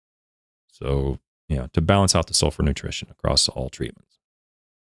 So, to balance out the sulfur nutrition across all treatments.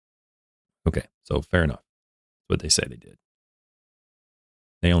 Okay, so fair enough. That's what they say they did.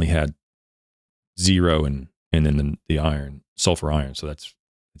 They only had 0 and then the iron, sulfur iron, so it's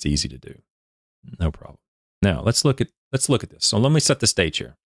easy to do. No problem. Now, let's look at this. So let me set the stage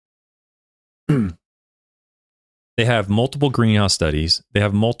here. They have multiple greenhouse studies, they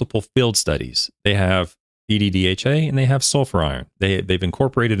have multiple field studies. They have EDDHA and they have sulfur iron. They've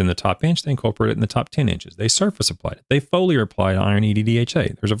incorporated in the top inch, they incorporated in the top 10 inches. They surface applied it. They foliar applied iron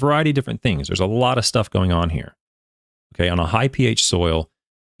EDDHA. There's a variety of different things. There's a lot of stuff going on here. Okay, on a high pH soil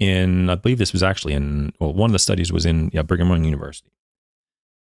I believe this was actually one of the studies was in Brigham Young University.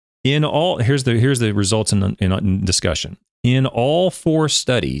 In all, here's the results in discussion. In all 4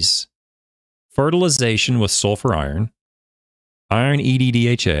 studies, fertilization with sulfur iron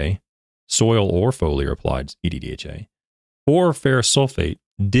EDDHA, soil or foliar applied EDDHA, or ferrous sulfate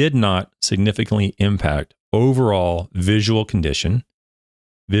did not significantly impact overall visual condition,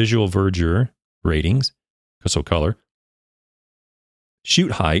 visual verdure ratings, so color,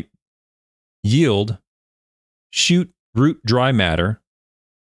 shoot height, yield, shoot root dry matter,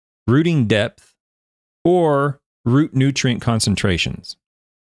 rooting depth, or root nutrient concentrations.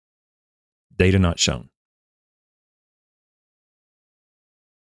 Data not shown.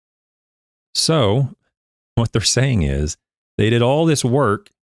 So, what they're saying is they did all this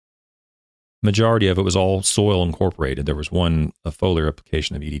work. Majority of it was all soil incorporated. There was a foliar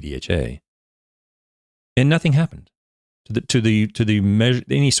application of EDDHA, and nothing happened to the measure,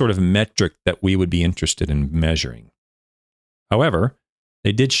 any sort of metric that we would be interested in measuring. However,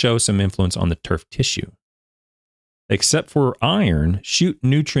 they did show some influence on the turf tissue. Except for iron, shoot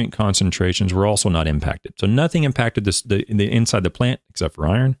nutrient concentrations were also not impacted. So nothing impacted the inside the plant except for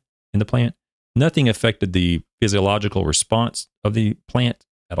iron in the plant. Nothing affected the physiological response of the plant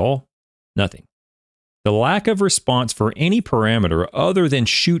at all. Nothing. The lack of response for any parameter other than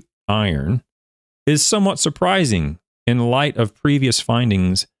shoot iron is somewhat surprising in light of previous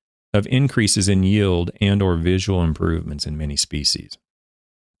findings of increases in yield and or visual improvements in many species.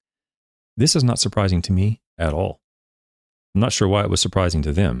 This is not surprising to me at all. I'm not sure why it was surprising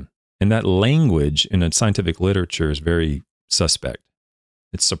to them. And that language in a scientific literature is very suspect.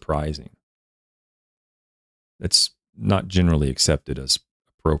 It's surprising. It's not generally accepted as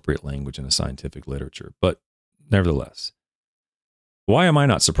appropriate language in a scientific literature, but nevertheless. Why am I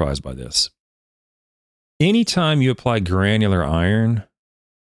not surprised by this? Anytime you apply granular iron,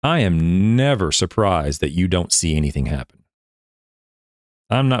 I am never surprised that you don't see anything happen.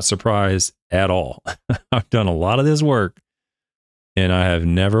 I'm not surprised at all. I've done a lot of this work, and I have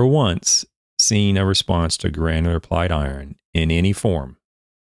never once seen a response to granular applied iron in any form.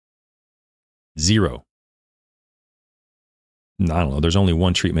 0. I don't know. There's only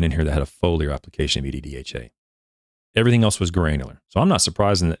one treatment in here that had a foliar application of EDDHA. Everything else was granular. So I'm not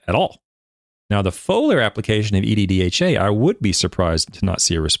surprised at all. Now, the foliar application of EDDHA, I would be surprised to not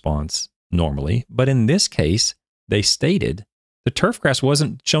see a response normally. But in this case, they stated the turfgrass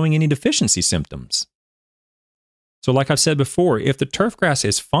wasn't showing any deficiency symptoms. So like I've said before, if the turfgrass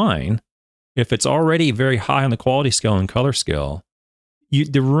is fine, if it's already very high on the quality scale and color scale,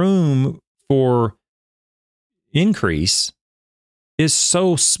 the room for increase is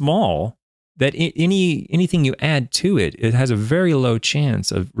so small that anything you add to it, it has a very low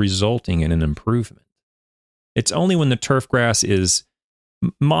chance of resulting in an improvement. It's only when the turfgrass is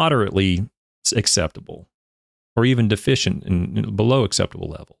moderately acceptable or even deficient and below acceptable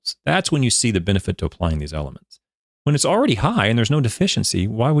levels. That's when you see the benefit to applying these elements. When it's already high and there's no deficiency,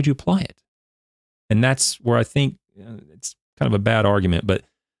 why would you apply it? And that's where I think it's kind of a bad argument, but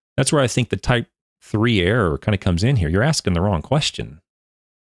that's where I think the type 3 error kind of comes in here. You're asking the wrong question.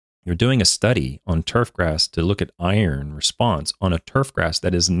 You're doing a study on turfgrass to look at iron response on a turfgrass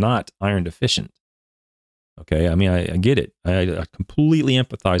that is not iron deficient. Okay, I mean, I get it. I completely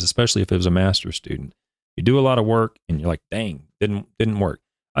empathize, especially if it was a master's student. You do a lot of work and you're like, dang, didn't work.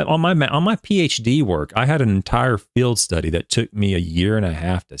 On my PhD work, I had an entire field study that took me 1.5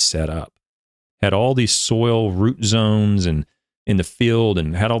 years to set up. Had all these soil root zones and in the field,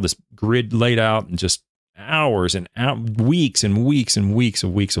 and had all this grid laid out, and just hours and weeks and weeks and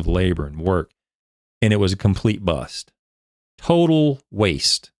weeks of labor and work. And it was a complete bust. Total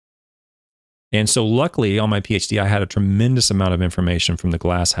waste. And so luckily on my PhD, I had a tremendous amount of information from the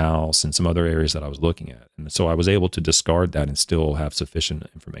glass house and some other areas that I was looking at. And so I was able to discard that and still have sufficient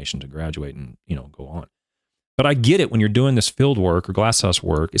information to graduate and, go on. But I get it when you're doing this field work or glasshouse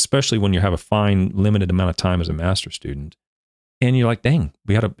work, especially when you have a fine, limited amount of time as a master's student. And you're like, dang,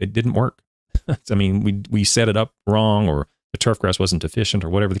 it didn't work. I mean, we set it up wrong, or the turfgrass wasn't efficient, or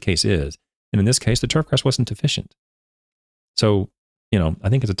whatever the case is. And in this case, the turfgrass wasn't efficient. So, I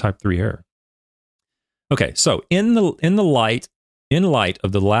think it's a type 3 error. Okay, so in light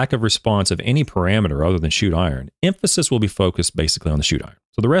of the lack of response of any parameter other than shoot iron, emphasis will be focused basically on the shoot iron.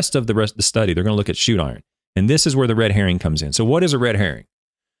 So the rest of the study, they're going to look at shoot iron. And this is where the red herring comes in. So what is a red herring?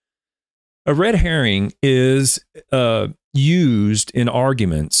 A red herring is used in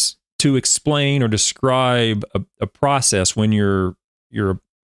arguments to explain or describe a process when you're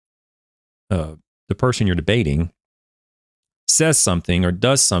the person you're debating says something or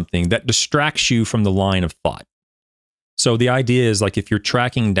does something that distracts you from the line of thought. So the idea is, like, if you're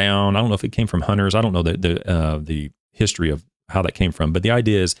tracking down, I don't know if it came from hunters, I don't know the history of how that came from, but the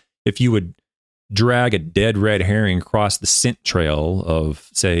idea is if you would drag a dead red herring across the scent trail of,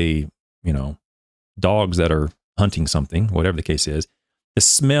 say, dogs that are hunting something, whatever the case is, the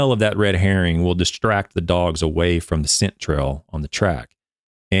smell of that red herring will distract the dogs away from the scent trail on the track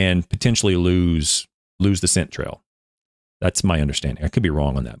and potentially lose the scent trail. That's my understanding. I could be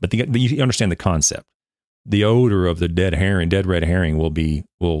wrong on that, but you understand the concept. The odor of the dead red herring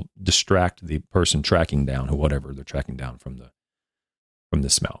will distract the person tracking down whatever they're tracking down from the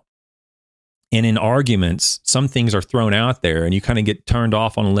smell. And in arguments, some things are thrown out there and you kind of get turned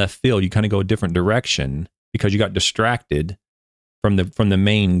off on left field. You kind of go a different direction because you got distracted from the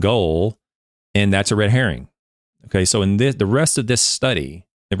main goal, and that's a red herring. Okay, so in the rest of this study,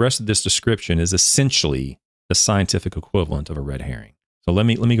 the rest of this description is essentially the scientific equivalent of a red herring. So let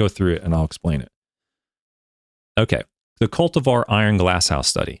me go through it and I'll explain it. Okay, the cultivar iron glasshouse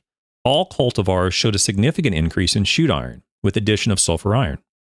study. All cultivars showed a significant increase in shoot iron with addition of sulfur iron,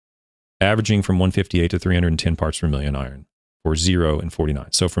 averaging from 158 to 310 parts per million iron for 0 and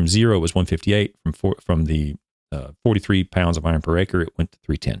 49. So from 0 it was 158, from the 43 pounds of iron per acre, it went to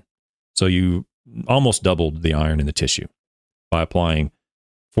 310. So you almost doubled the iron in the tissue by applying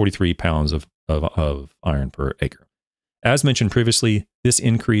 43 pounds of iron per acre. As mentioned previously, this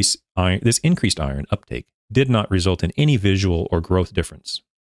increased iron uptake did not result in any visual or growth difference.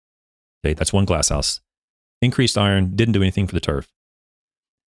 Okay, that's one glasshouse. Increased iron didn't do anything for the turf.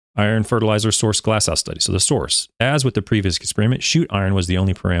 Iron fertilizer source glasshouse study. So the source, as with the previous experiment, shoot iron was the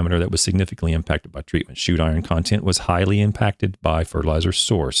only parameter that was significantly impacted by treatment. Shoot iron content was highly impacted by fertilizer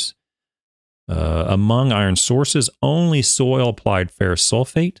source. Among iron sources, only soil-applied ferrous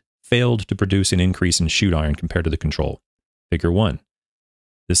sulfate failed to produce an increase in shoot iron compared to the control. Figure 1.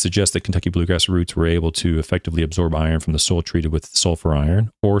 This suggests that Kentucky bluegrass roots were able to effectively absorb iron from the soil treated with sulfur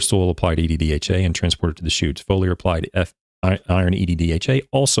iron or soil-applied EDDHA and transport it to the shoots. Foliar-applied iron EDDHA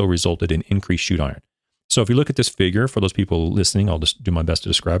also resulted in increased shoot iron. So if you look at this figure, for those people listening, I'll just do my best to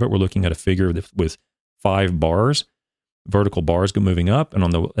describe it. We're looking at a figure with 5 bars, vertical bars moving up, and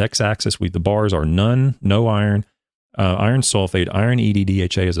on the x-axis, the bars are none, no iron, iron sulfate, iron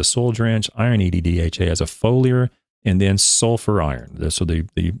EDDHA as a soil drench, iron EDDHA as a foliar, and then sulfur iron. So the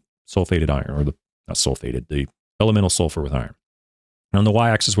sulfated iron, or the elemental sulfur with iron. And on the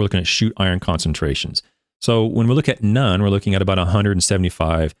y-axis, we're looking at shoot iron concentrations. So when we look at none, we're looking at about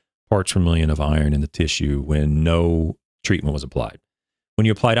 175 parts per million of iron in the tissue when no treatment was applied. When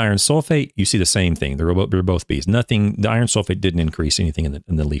you applied iron sulfate, you see the same thing. They're both Bs. The iron sulfate didn't increase anything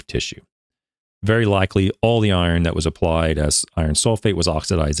in the leaf tissue. Very likely, all the iron that was applied as iron sulfate was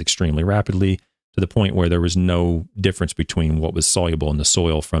oxidized extremely rapidly to the point where there was no difference between what was soluble in the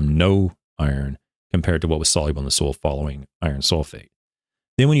soil from no iron compared to what was soluble in the soil following iron sulfate.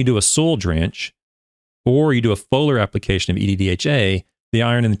 Then when you do a soil drench, or you do a foliar application of EDDHA, the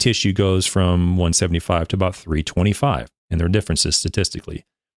iron in the tissue goes from 175 to about 325, and there are differences statistically.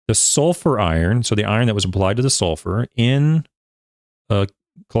 The sulfur iron, so the iron that was applied to the sulfur in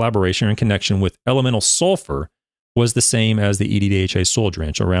collaboration and connection with elemental sulfur, was the same as the EDDHA soil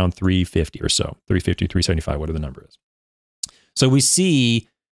drench, around 350 or so, 350, 375, whatever the number is. So we see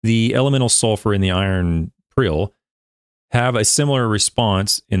the elemental sulfur in the iron prill have a similar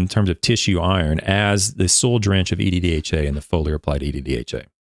response in terms of tissue iron as the soil drench of EDDHA and the foliar applied EDDHA.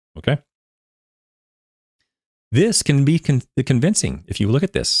 Okay? This can be convincing. If you look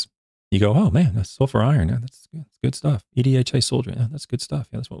at this, you go, oh man, that's sulfur iron. Yeah, that's good stuff. EDDHA soil drench. Yeah, that's good stuff.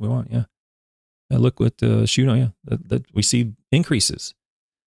 Yeah, that's what we want. Yeah. Look what shoot on. Yeah, that we see increases.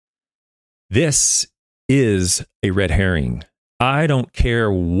 This is a red herring. I don't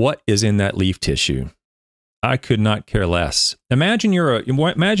care what is in that leaf tissue. I could not care less. Imagine you're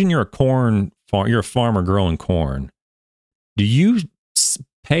a corn farm. You're a farmer growing corn. Do you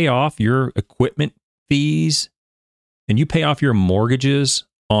pay off your equipment fees and you pay off your mortgages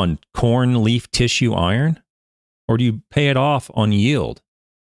on corn leaf tissue iron, or do you pay it off on yield?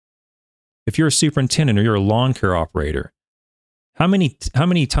 If you're a superintendent or you're a lawn care operator, how many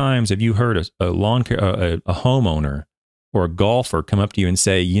times have you heard a lawn care a homeowner or a golfer come up to you and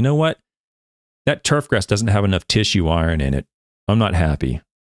say, you know what? That turf grass doesn't have enough tissue iron in it. I'm not happy.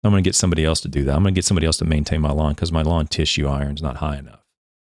 I'm going to get somebody else to do that. I'm going to get somebody else to maintain my lawn because my lawn tissue iron is not high enough.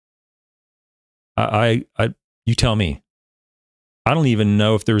 You tell me. I don't even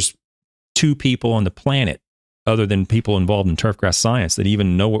know if there's two people on the planet other than people involved in turfgrass science that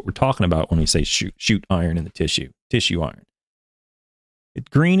even know what we're talking about when we say shoot iron in the tissue iron. It's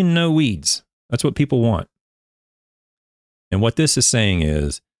green and no weeds. That's what people want. And what this is saying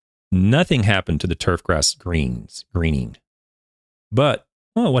is nothing happened to the turfgrass greening. But,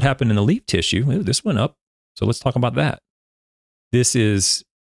 what happened in the leaf tissue? Ooh, this went up. So let's talk about that. This is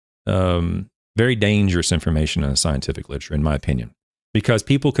very dangerous information in the scientific literature, in my opinion, because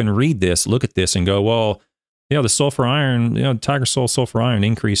people can read this, look at this, and go, well, the sulfur iron, tiger soil sulfur iron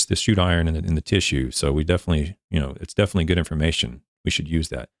increased the shoot iron in the tissue. So we definitely, it's definitely good information. We should use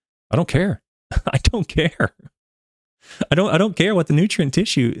that. I don't care. I don't care. I don't care what the nutrient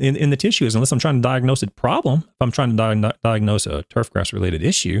tissue in the tissue is unless I'm trying to diagnose a problem. If I'm trying to diagnose a turfgrass related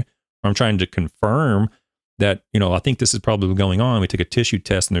issue, or I'm trying to confirm that, I think this is probably going on. We take a tissue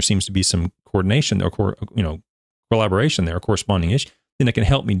test and there seems to be some coordination or, collaboration there, a corresponding issue, then it can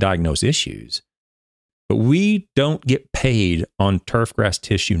help me diagnose issues. But we don't get paid on turfgrass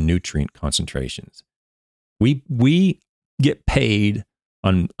tissue nutrient concentrations. We get paid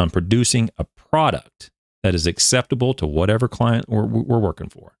on producing a product that is acceptable to whatever client we're working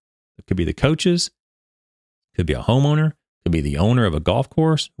for. It could be the coaches, could be a homeowner, could be the owner of a golf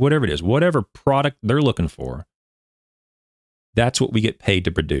course, whatever it is, whatever product they're looking for. That's what we get paid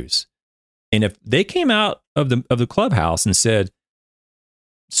to produce. And if they came out of the clubhouse and said,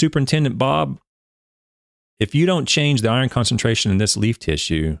 Superintendent Bob, if you don't change the iron concentration in this leaf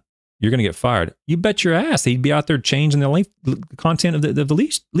tissue, you're going to get fired. You bet your ass he'd be out there changing the content of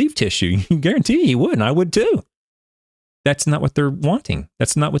the leaf tissue. You guarantee he would, and I would too. That's not what they're wanting.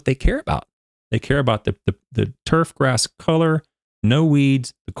 That's not what they care about. They care about the turf grass color, no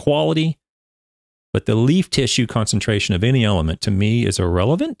weeds, the quality. But the leaf tissue concentration of any element, to me, is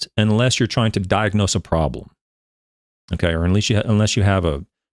irrelevant unless you're trying to diagnose a problem. Okay, or unless you have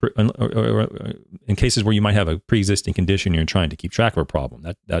in cases where you might have a pre-existing condition, you're trying to keep track of a problem.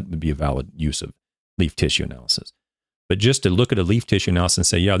 That would be a valid use of leaf tissue analysis. But just to look at a leaf tissue analysis and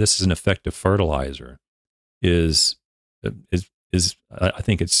say, yeah, this is an effective fertilizer, is I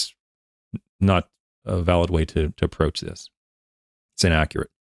think it's not a valid way to approach this. It's inaccurate.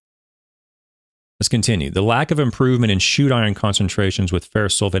 Let's continue. The lack of improvement in shoot iron concentrations with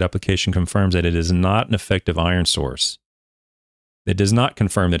ferrous sulfate application confirms that it is not an effective iron source. It does not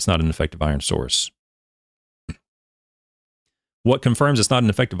confirm that it's not an effective iron source. What confirms it's not an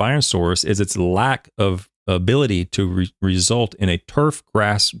effective iron source is its lack of ability to result in a turf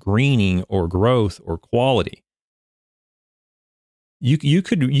grass greening or growth or quality. You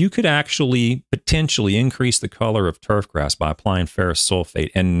could actually potentially increase the color of turf grass by applying ferrous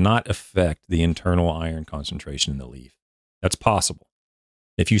sulfate and not affect the internal iron concentration in the leaf. That's possible.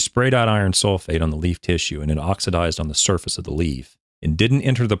 If you sprayed out iron sulfate on the leaf tissue and it oxidized on the surface of the leaf and didn't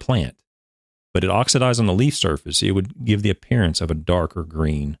enter the plant, but it oxidized on the leaf surface, it would give the appearance of a darker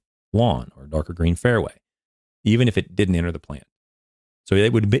green lawn or a darker green fairway, even if it didn't enter the plant. So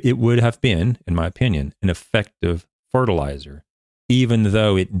it would have been, in my opinion, an effective fertilizer, even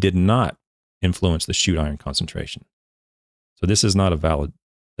though it did not influence the shoot iron concentration. So this is not a valid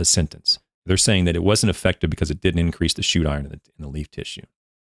sentence. They're saying that it wasn't effective because it didn't increase the shoot iron in the leaf tissue.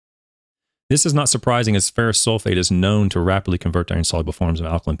 This is not surprising, as ferrous sulfate is known to rapidly convert to iron-soluble forms of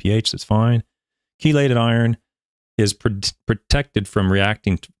alkaline pH. That's fine. Chelated iron is protected from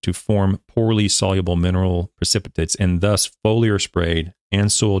reacting to form poorly soluble mineral precipitates, and thus foliar sprayed and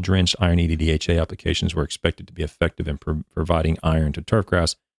soil-drenched iron EDDHA applications were expected to be effective in providing iron to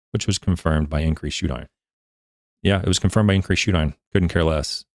turfgrass, which was confirmed by increased shoot iron. Yeah, it was confirmed by increased shoot iron. Couldn't care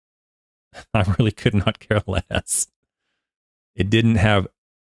less. I really could not care less. It didn't have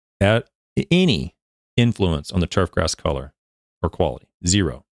any influence on the turfgrass color or quality.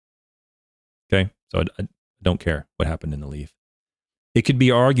 Zero. Okay, so I don't care what happened in the leaf. It could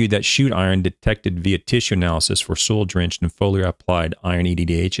be argued that shoot iron detected via tissue analysis for soil-drenched and foliar-applied iron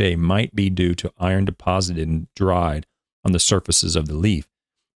EDDHA might be due to iron deposited and dried on the surfaces of the leaf.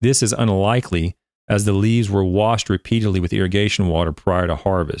 This is unlikely, as the leaves were washed repeatedly with irrigation water prior to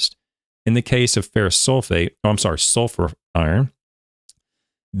harvest. In the case of sulfur iron,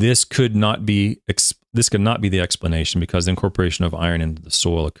 this could not be the explanation, because the incorporation of iron into the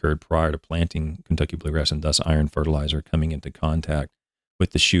soil occurred prior to planting Kentucky bluegrass, and thus iron fertilizer coming into contact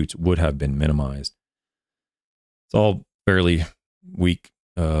with the shoots would have been minimized. It's all fairly weak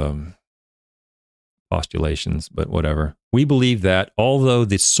postulations, but whatever. We believe that although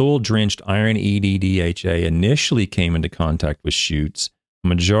the soil-drenched iron EDDHA initially came into contact with shoots, a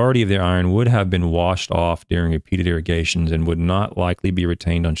majority of the iron would have been washed off during repeated irrigations and would not likely be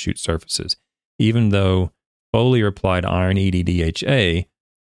retained on shoot surfaces, even though foliar-applied iron EDDHA,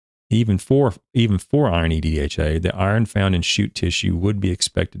 even for iron EDDHA, the iron found in shoot tissue would be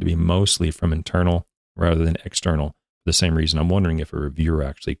expected to be mostly from internal rather than external. For the same reason, I'm wondering if a reviewer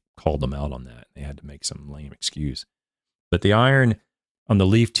actually called them out on that. They had to make some lame excuse. But the iron on the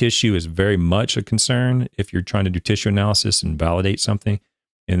leaf tissue is very much a concern if you're trying to do tissue analysis and validate something.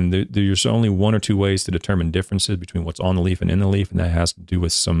 And there's only one or two ways to determine differences between what's on the leaf and in the leaf, and that has to do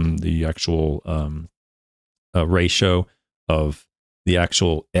with the actual ratio of the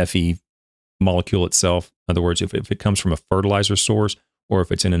actual Fe molecule itself. In other words, if it comes from a fertilizer source or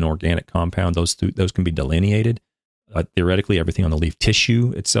if it's in an organic compound, those can be delineated. Theoretically, everything on the leaf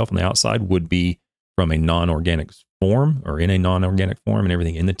tissue itself on the outside would be from a non-organic form or in a non-organic form, and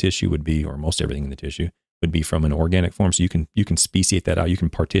everything in the tissue would be, or most everything in the tissue would be from an organic form. So you can speciate that out. You can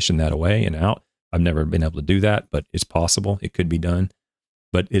partition that away and out. I've never been able to do that, but it's possible. It could be done.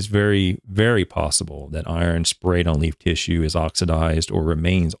 But it's very, very possible that iron sprayed on leaf tissue is oxidized or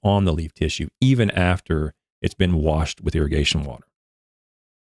remains on the leaf tissue even after it's been washed with irrigation water.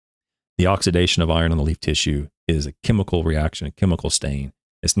 The oxidation of iron on the leaf tissue is a chemical reaction, a chemical stain.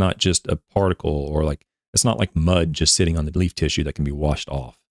 It's not just a particle, or it's not like mud just sitting on the leaf tissue that can be washed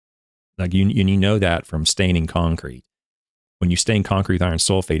off. Like you know that from staining concrete. When you stain concrete with iron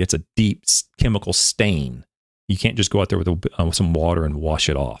sulfate, it's a deep chemical stain. You can't just go out there with some water and wash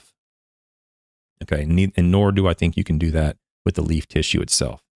it off. Okay, and nor do I think you can do that with the leaf tissue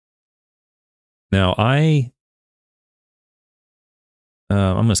itself. Now, I'm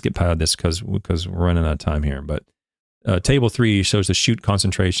going to skip past this because we're running out of time here. But Table 3 shows the shoot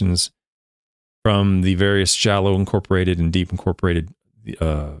concentrations from the various shallow incorporated and deep incorporated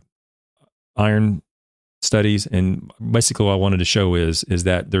iron studies. And basically what I wanted to show is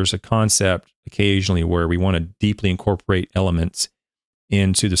that there's a concept occasionally where we want to deeply incorporate elements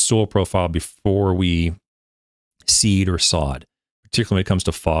into the soil profile before we seed or sod, particularly when it comes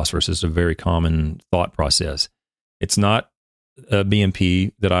to phosphorus. It's a very common thought process. It's not a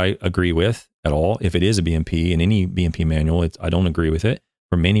BMP that I agree with at all. If it is a BMP in any BMP manual, I don't agree with it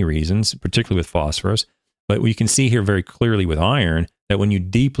for many reasons, particularly with phosphorus. But we can see here very clearly with iron that when you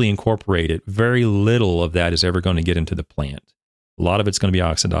deeply incorporate it, very little of that is ever going to get into the plant. A lot of it's going to be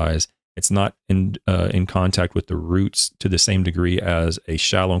oxidized. It's not in contact with the roots to the same degree as a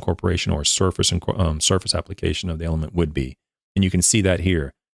shallow incorporation or a surface application of the element would be. And you can see that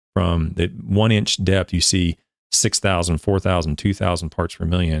here. From the 1 inch depth, you see 6,000, 4,000, 2,000 parts per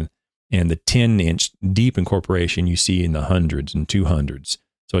million. And the 10-inch deep incorporation you see in the hundreds and 200s.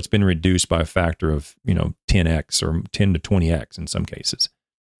 So it's been reduced by a factor of 10x or 10 to 20x in some cases.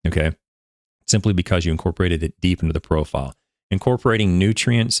 Okay, simply because you incorporated it deep into the profile. Incorporating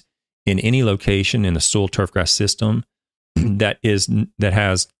nutrients in any location in the soil turfgrass system that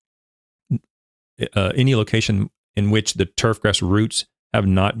has any location in which the turfgrass roots have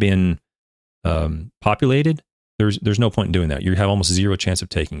not been populated. There's no point in doing that. You have almost zero chance of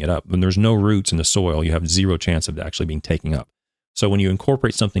taking it up. When there's no roots in the soil, you have zero chance of actually being taken up. So when you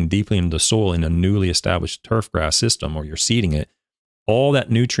incorporate something deeply into the soil in a newly established turfgrass system, or you're seeding it, all that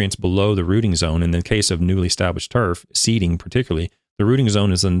nutrients below the rooting zone, in the case of newly established turf, seeding particularly, The rooting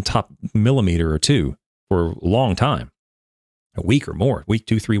zone is in the top millimeter or two for a long time, a week or more, week,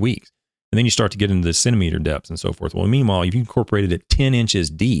 2, 3 weeks. And then you start to get into the centimeter depths and so forth. Well, meanwhile, if you incorporated it 10 inches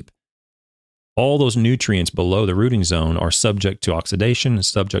deep, all those nutrients below the rooting zone are subject to oxidation,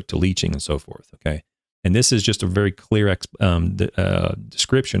 subject to leaching, and so forth. Okay. And this is just a very clear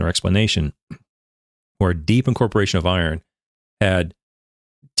description or explanation where deep incorporation of iron had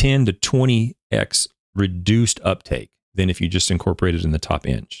 10 to 20x reduced uptake than if you just incorporated in the top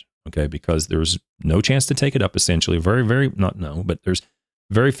inch. Okay. Because there's no chance to take it up, essentially. But there's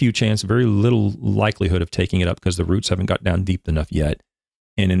very few chance, very little likelihood of taking it up because the roots haven't got down deep enough yet.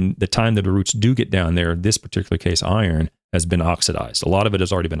 And in the time that the roots do get down there, this particular case, iron has been oxidized. A lot of it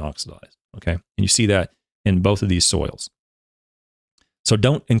has already been oxidized. Okay. And you see that in both of these soils. So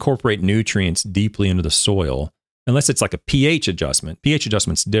don't incorporate nutrients deeply into the soil unless it's like a pH adjustment. pH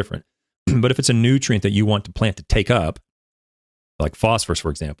adjustment's different. But if it's a nutrient that you want the plant to take up, like phosphorus, for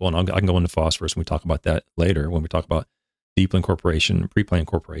example, and I can go into phosphorus and we talk about that later when we talk about deep incorporation, pre-plant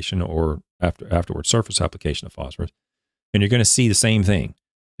incorporation, or afterwards surface application of phosphorus. And you're going to see the same thing.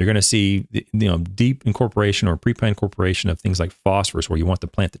 You're going to see deep incorporation or pre-plant incorporation of things like phosphorus where you want the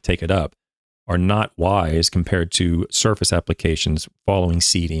plant to take it up are not wise compared to surface applications following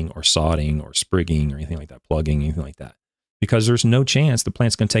seeding or sodding or sprigging or anything like that, plugging, anything like that. Because there's no chance the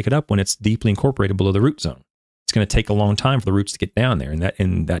plant's going to take it up when it's deeply incorporated below the root zone. It's going to take a long time for the roots to get down there. And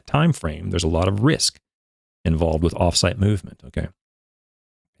in that time frame, there's a lot of risk involved with offsite movement. Okay.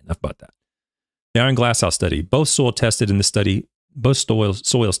 Enough about that. The iron glasshouse study. Both soils tested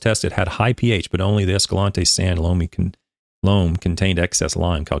tested had high pH, but only the Escalante sand loam contained excess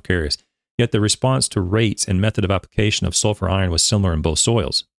lime, calcareous. Yet the response to rates and method of application of sulfur iron was similar in both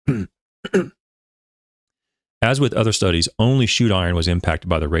soils. As with other studies, only shoot iron was impacted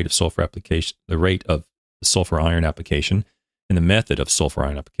by the rate of sulfur application, the rate of sulfur iron application, and the method of sulfur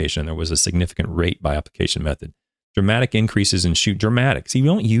iron application. There was a significant rate by application method. Dramatic increases in shoot. Dramatic. See, we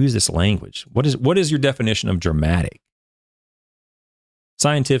don't use this language. What is your definition of dramatic?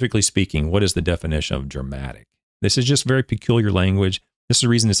 Scientifically speaking, what is the definition of dramatic? This is just very peculiar language. This is the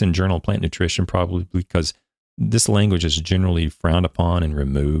reason it's in Journal of Plant Nutrition, probably because this language is generally frowned upon and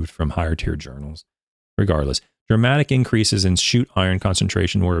removed from higher tier journals. Regardless, dramatic increases in shoot iron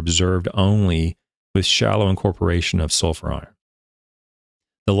concentration were observed only with shallow incorporation of sulfur iron.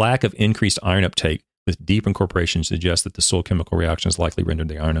 The lack of increased iron uptake with deep incorporation suggests that the soil chemical reactions likely rendered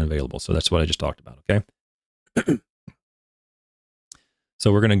the iron unavailable. So that's what I just talked about, okay?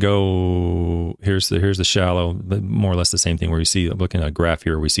 So we're going to go, here's the shallow, more or less the same thing where you see, looking at a graph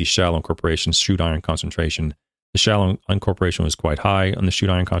here, we see shallow incorporation, shoot iron concentration. The shallow incorporation was quite high on the shoot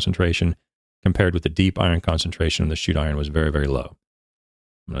iron concentration compared with the deep iron concentration. The shoot iron was very, very low.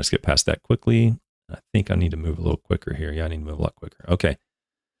 I'm going to skip past that quickly. I think I need to move a little quicker here. Yeah, I need to move a lot quicker. Okay.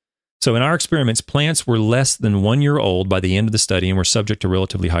 So in our experiments, plants were less than 1 year old by the end of the study and were subject to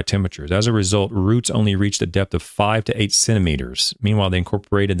relatively high temperatures. As a result, roots only reached a depth of 5 to 8 centimeters. Meanwhile, they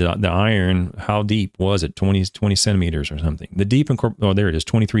incorporated the iron. How deep was it? 20 centimeters or something. There it is,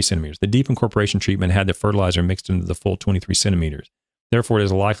 23 centimeters. The deep incorporation treatment had the fertilizer mixed into the full 23 centimeters. Therefore, it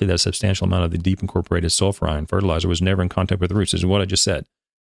is likely that a substantial amount of the deep incorporated sulfur iron fertilizer was never in contact with the roots. This is what I just said.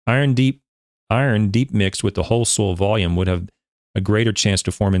 Iron deep mixed with the whole soil volume would have a greater chance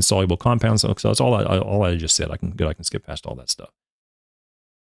to form insoluble compounds. So that's all I just said. I can skip past all that stuff.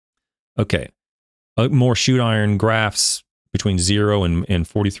 Okay. More shoot iron graphs between 0 and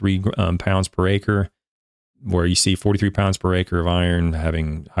 43 pounds per acre, where you see 43 pounds per acre of iron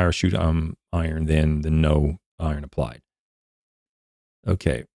having higher shoot iron than no iron applied.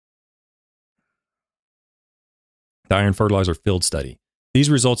 Okay. The iron fertilizer field study. These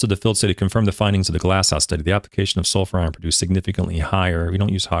results of the field study confirm the findings of the glasshouse study. The application of sulfur iron produced significantly higher, we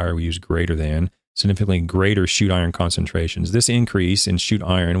don't use higher, we use greater than, significantly greater shoot iron concentrations. This increase in shoot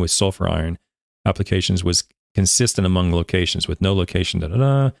iron with sulfur iron applications was consistent among locations, with no location,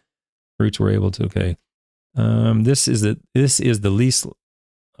 roots were able to, okay. This is the least,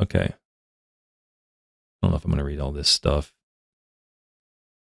 okay. I don't know if I'm going to read all this stuff.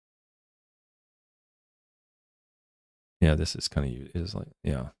 Yeah, this is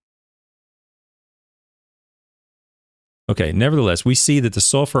yeah. Okay, nevertheless, we see that the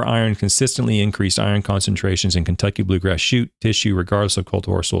sulfur iron consistently increased iron concentrations in Kentucky bluegrass shoot tissue, regardless of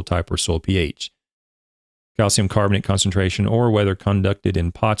cultivar soil type or soil pH, calcium carbonate concentration, or whether conducted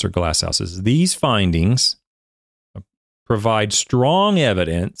in pots or glasshouses. These findings provide strong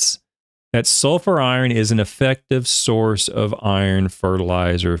evidence that sulfur iron is an effective source of iron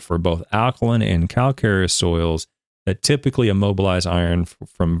fertilizer for both alkaline and calcareous soils that typically immobilize iron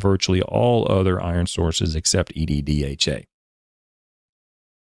from virtually all other iron sources except EDDHA.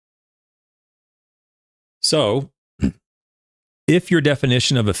 So if your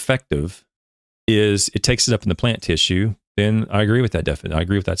definition of effective is it takes it up in the plant tissue, then I agree with that definition. I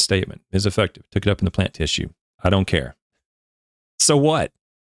agree with that statement. It's effective. Took it up in the plant tissue. I don't care. So what?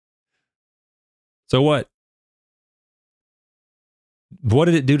 So what? What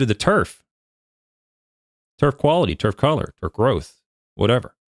did it do to the turf? Turf quality, turf color, turf growth,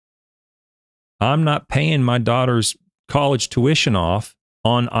 whatever. I'm not paying my daughter's college tuition off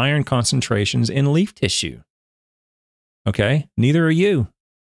on iron concentrations in leaf tissue. Okay? Neither are you.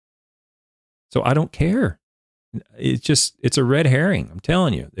 So I don't care. It's a red herring. I'm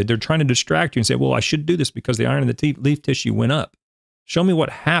telling you. They're trying to distract you and say, well, I should do this because the iron in the leaf tissue went up. Show me what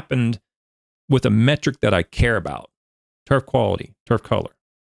happened with a metric that I care about. Turf quality, turf color,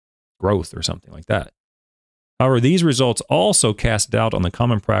 growth, or something like that. However, these results also cast doubt on the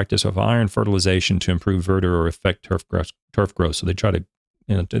common practice of iron fertilization to improve verdure or affect turf growth. So they try to,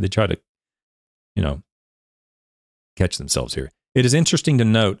 catch themselves here. It is interesting to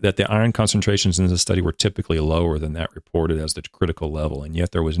note that the iron concentrations in the study were typically lower than that reported as the critical level, and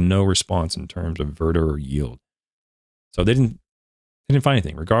yet there was no response in terms of verdure or yield. So they didn't find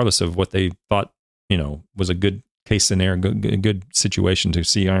anything, regardless of what they thought, was a good case scenario, a good situation to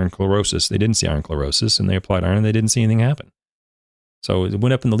see iron chlorosis. They didn't see iron chlorosis, and they applied iron, and they didn't see anything happen. So it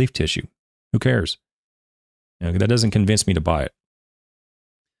went up in the leaf tissue. Who cares? That doesn't convince me to buy it.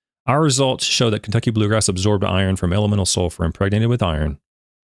 Our results show that Kentucky bluegrass absorbed iron from elemental sulfur impregnated with iron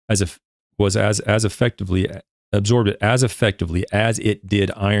absorbed it as effectively as it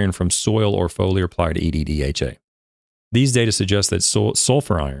did iron from soil or foliar applied EDDHA. These data suggest that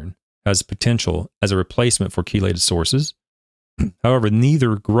sulfur iron has potential as a replacement for chelated sources. However,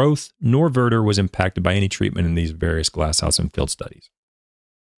 neither growth nor verdure was impacted by any treatment in these various glasshouse and field studies.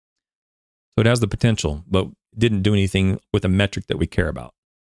 So it has the potential, but didn't do anything with a metric that we care about.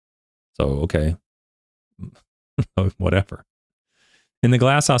 So, okay, whatever. In the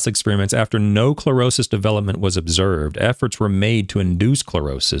glasshouse experiments, after no chlorosis development was observed, efforts were made to induce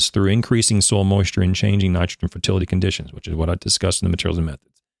chlorosis through increasing soil moisture and changing nitrogen fertility conditions, which is what I discussed in the materials and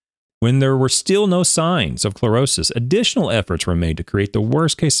methods. When there were still no signs of chlorosis, additional efforts were made to create the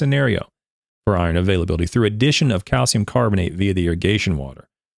worst-case scenario for iron availability through addition of calcium carbonate via the irrigation water,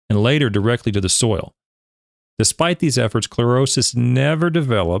 and later directly to the soil. Despite these efforts, chlorosis never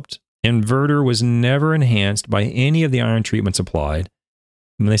developed, and verdure was never enhanced by any of the iron treatments applied.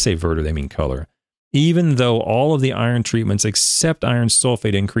 When they say verdure, they mean color. Even though all of the iron treatments except iron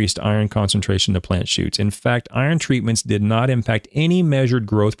sulfate increased iron concentration in the plant shoots. In fact, iron treatments did not impact any measured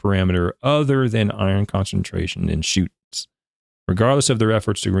growth parameter other than iron concentration in shoots. Regardless of their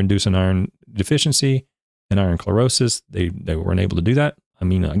efforts to reduce an iron deficiency and iron chlorosis, they weren't able to do that. I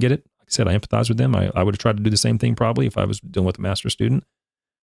mean, I get it. Like I said, I empathize with them. I would have tried to do the same thing probably if I was dealing with a master's student.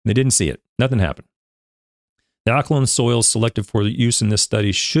 They didn't see it. Nothing happened. The alkaline soils selected for use in this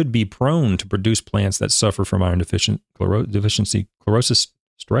study should be prone to produce plants that suffer from iron deficiency chlorosis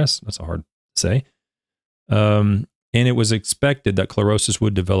stress. That's hard to say. And it was expected that chlorosis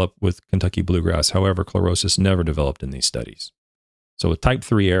would develop with Kentucky bluegrass. However, chlorosis never developed in these studies. So a type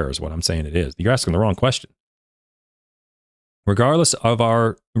 3 error is what I'm saying it is. You're asking the wrong question. Regardless,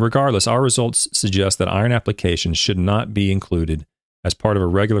 our results suggest that iron application should not be included as part of a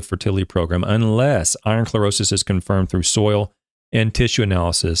regular fertility program unless iron chlorosis is confirmed through soil and tissue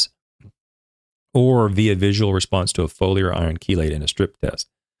analysis or via visual response to a foliar iron chelate in a strip test.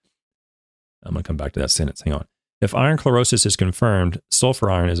 I'm going to come back to that sentence. Hang on. If iron chlorosis is confirmed,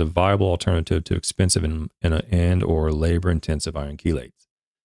 sulfur iron is a viable alternative to expensive and or labor-intensive iron chelates.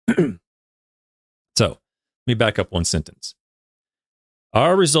 So, let me back up one sentence.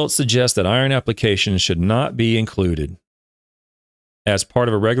 Our results suggest that iron application should not be included as part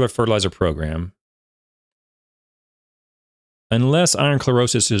of a regular fertilizer program unless iron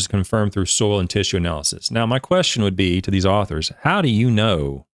chlorosis is confirmed through soil and tissue analysis. Now, my question would be to these authors, how do you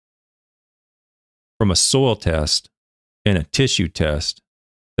know from a soil test and a tissue test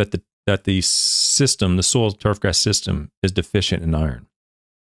that the system, the soil turfgrass system, is deficient in iron?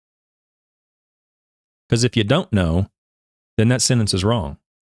 Because if you don't know, then that sentence is wrong.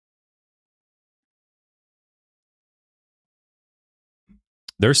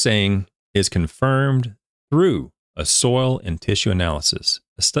 They're saying is confirmed through a soil and tissue analysis.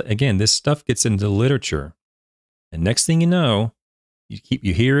 Again, this stuff gets into literature, and next thing you know,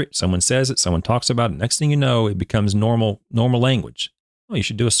 you hear it, someone says it, someone talks about it. Next thing you know, it becomes normal language. Oh, you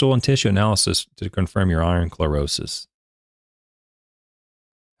should do a soil and tissue analysis to confirm your iron chlorosis.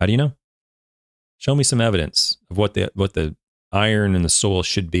 How do you know? Show me some evidence of what the iron in the soil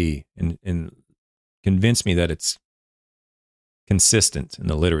should be, and convince me that it's consistent in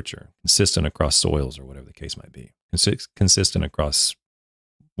the literature, consistent across soils or whatever the case might be, consistent across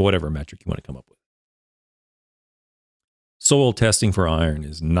whatever metric you want to come up with. Soil testing for iron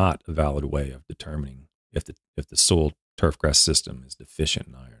is not a valid way of determining if the soil turfgrass system is deficient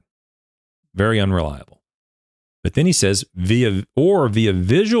in iron. Very unreliable. But then he says via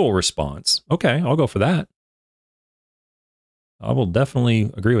visual response. Okay, I'll go for that. I will definitely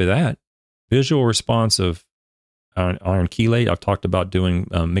agree with that. Visual response of iron chelate. I've talked about doing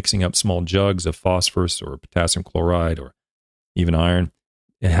mixing up small jugs of phosphorus or potassium chloride or even iron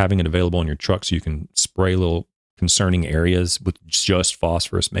and having it available in your truck so you can spray little concerning areas with just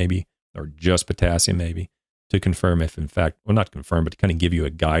phosphorus maybe or just potassium maybe to confirm if in fact, well, not confirm, but to kind of give you a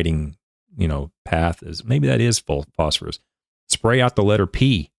guiding, path is maybe that is full phosphorus. Spray out the letter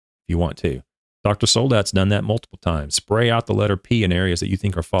P if you want to. Dr. Soldat's done that multiple times. Spray out the letter P in areas that you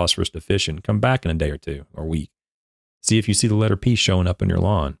think are phosphorus deficient. Come back in a day or two or week. See if you see the letter P showing up in your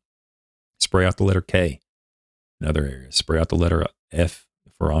lawn. Spray out the letter K in other areas. Spray out the letter F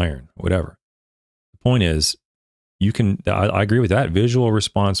for iron, whatever. The point is, I agree with that. Visual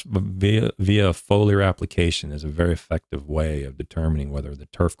response via foliar application is a very effective way of determining whether the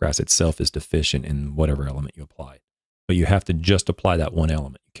turf grass itself is deficient in whatever element you apply. But you have to just apply that one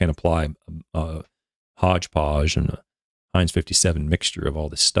element. You can't apply a hodgepodge and a Heinz 57 mixture of all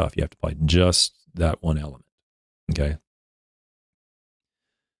this stuff. You have to apply just that one element. Okay.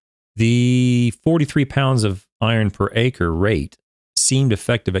 The 43 pounds of iron per acre rate seemed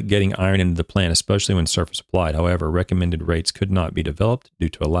effective at getting iron into the plant, especially when surface applied. However, recommended rates could not be developed due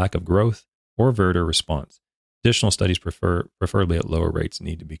to a lack of growth or Verter response. Additional studies preferably at lower rates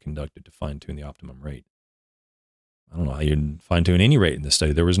need to be conducted to fine-tune the optimum rate. I don't know how you'd fine-tune any rate in this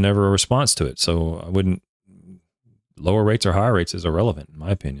study. There was never a response to it, so I wouldn't. Lower rates or higher rates is irrelevant in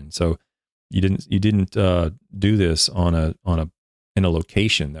my opinion. So you didn't do this in a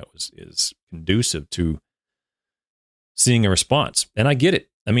location that is conducive to seeing a response. And I get it.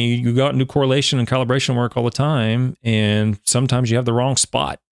 I mean, you go out and do correlation and calibration work all the time, and sometimes you have the wrong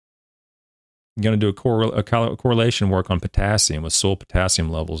spot. You're going to do a correlation work on potassium with soil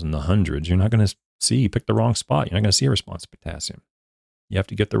potassium levels in the hundreds. You're not going to see, you picked the wrong spot. You're not going to see a response to potassium. You have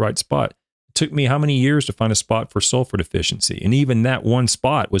to get the right spot. It took me how many years to find a spot for sulfur deficiency? And even that one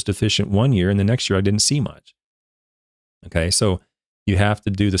spot was deficient one year, and the next year I didn't see much. Okay, so you have to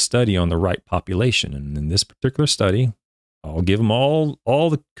do the study on the right population. And in this particular study, I'll give them all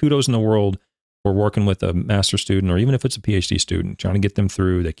the kudos in the world for working with a master's student, or even if it's a PhD student, trying to get them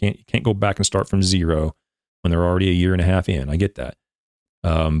through. You can't go back and start from zero when they're already a year and a half in. I get that.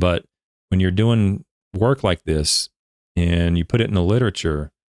 But when you're doing work like this and you put it in the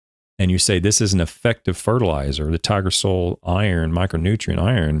literature and you say this is an effective fertilizer, the Tiger Soul iron, micronutrient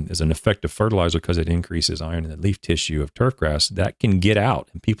iron is an effective fertilizer because it increases iron in the leaf tissue of turfgrass, that can get out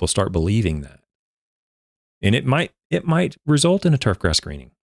and people start believing that. And it might result in a turfgrass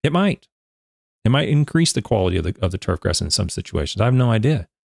greening. It might increase the quality of the turfgrass in some situations. I have no idea.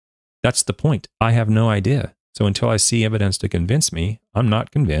 That's the point. I have no idea. So until I see evidence to convince me, I'm not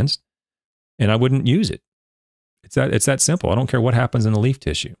convinced, and I wouldn't use it. It's that simple. I don't care what happens in the leaf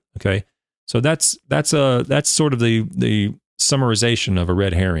tissue. Okay, so that's sort of the summarization of a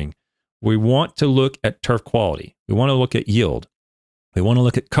red herring. We want to look at turf quality. We want to look at yield. We want to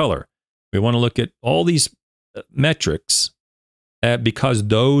look at color. We want to look at all these metrics because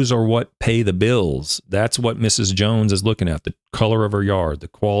those are what pay the bills. That's what Mrs. Jones is looking at: the color of her yard, the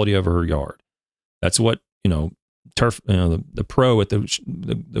quality of her yard. That's what turf. The pro at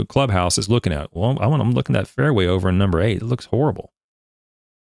the clubhouse is looking at. Well, I'm looking at fairway over in number 8. It looks horrible.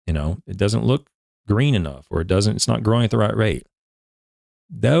 It doesn't look green enough, or it's not growing at the right rate.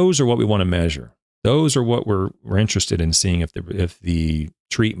 Those are what we want to measure. Those are what we're interested in seeing if the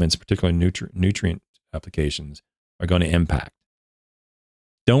treatments, particularly nutrient applications, are going to impact.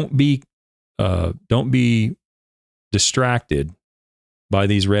 Don't be distracted by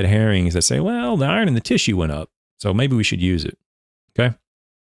these red herrings that say, well, the iron in the tissue went up, so maybe we should use it. Okay,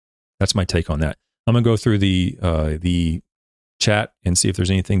 that's my take on that. I'm gonna go through the chat and see if there's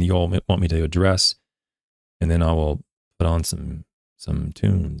anything that you all want me to address, and then I will put on some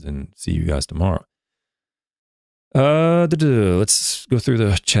tunes and see you guys tomorrow. Let's go through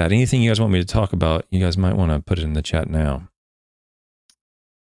the chat. Anything you guys want me to talk about, you guys might want to put it in the chat now.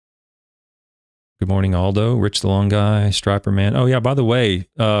 Good morning, Aldo, Rich the Long Guy, Striper Man. Oh yeah, by the way,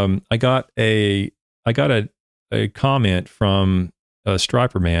 I got a comment from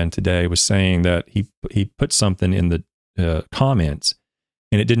Striper Man today, was saying that he put something in the comments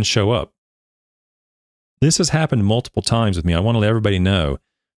and it didn't show up. This has happened multiple times with me. I want to let everybody know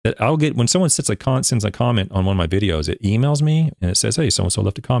that I'll get when someone sends a comment on one of my videos, it emails me and it says, hey, so-and-so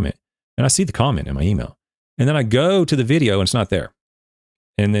left a comment. And I see the comment in my email. And then I go to the video and it's not there.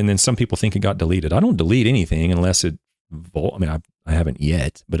 And then some people think it got deleted. I don't delete anything unless it, I haven't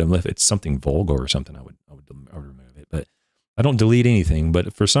yet, but unless it's something vulgar or something, I would remove it. But I don't delete anything.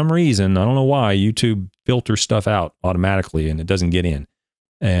 But for some reason, I don't know why, YouTube filters stuff out automatically and it doesn't get in.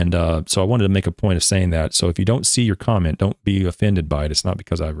 And so I wanted to make a point of saying that. So if you don't see your comment, don't be offended by it. It's not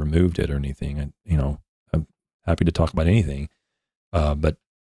because I removed it or anything. I'm happy to talk about anything. But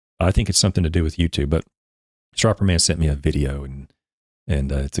I think it's something to do with YouTube. But Sharper Man sent me a video and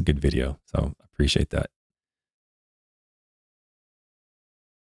it's a good video. So I appreciate that.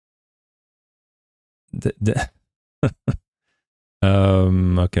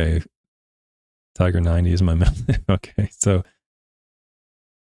 Okay. Tiger 90 is my method. Okay. So,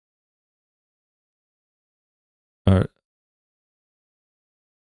 I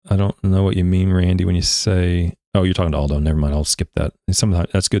don't know what you mean, Randy, when you say, oh, you're talking to Aldo. Never mind. I'll skip that.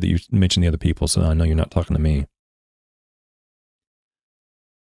 That's good that you mentioned the other people. So I know you're not talking to me.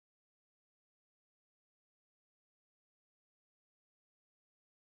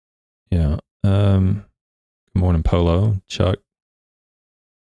 Yeah. Good morning, Polo, Chuck.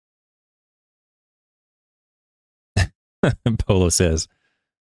 Polo says,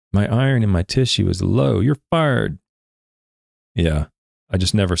 my iron in my tissue is low. You're fired. Yeah. I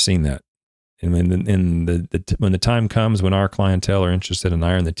just never seen that. And when the time comes when our clientele are interested in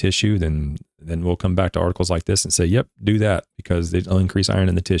iron in the tissue, then we'll come back to articles like this and say, yep, do that because it'll increase iron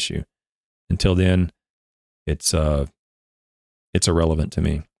in the tissue. Until then, it's irrelevant to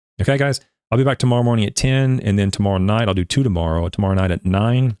me. Okay, guys, I'll be back tomorrow morning at 10, and then tomorrow night, I'll do 2 tomorrow night at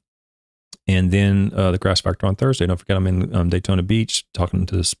 9, and then the Grass Factor on Thursday. Don't forget, I'm in Daytona Beach talking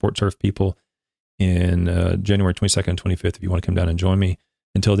to the Sport Surf people in January 22nd and 25th if you want to come down and join me.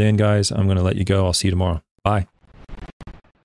 Until then, guys, I'm going to let you go. I'll see you tomorrow. Bye.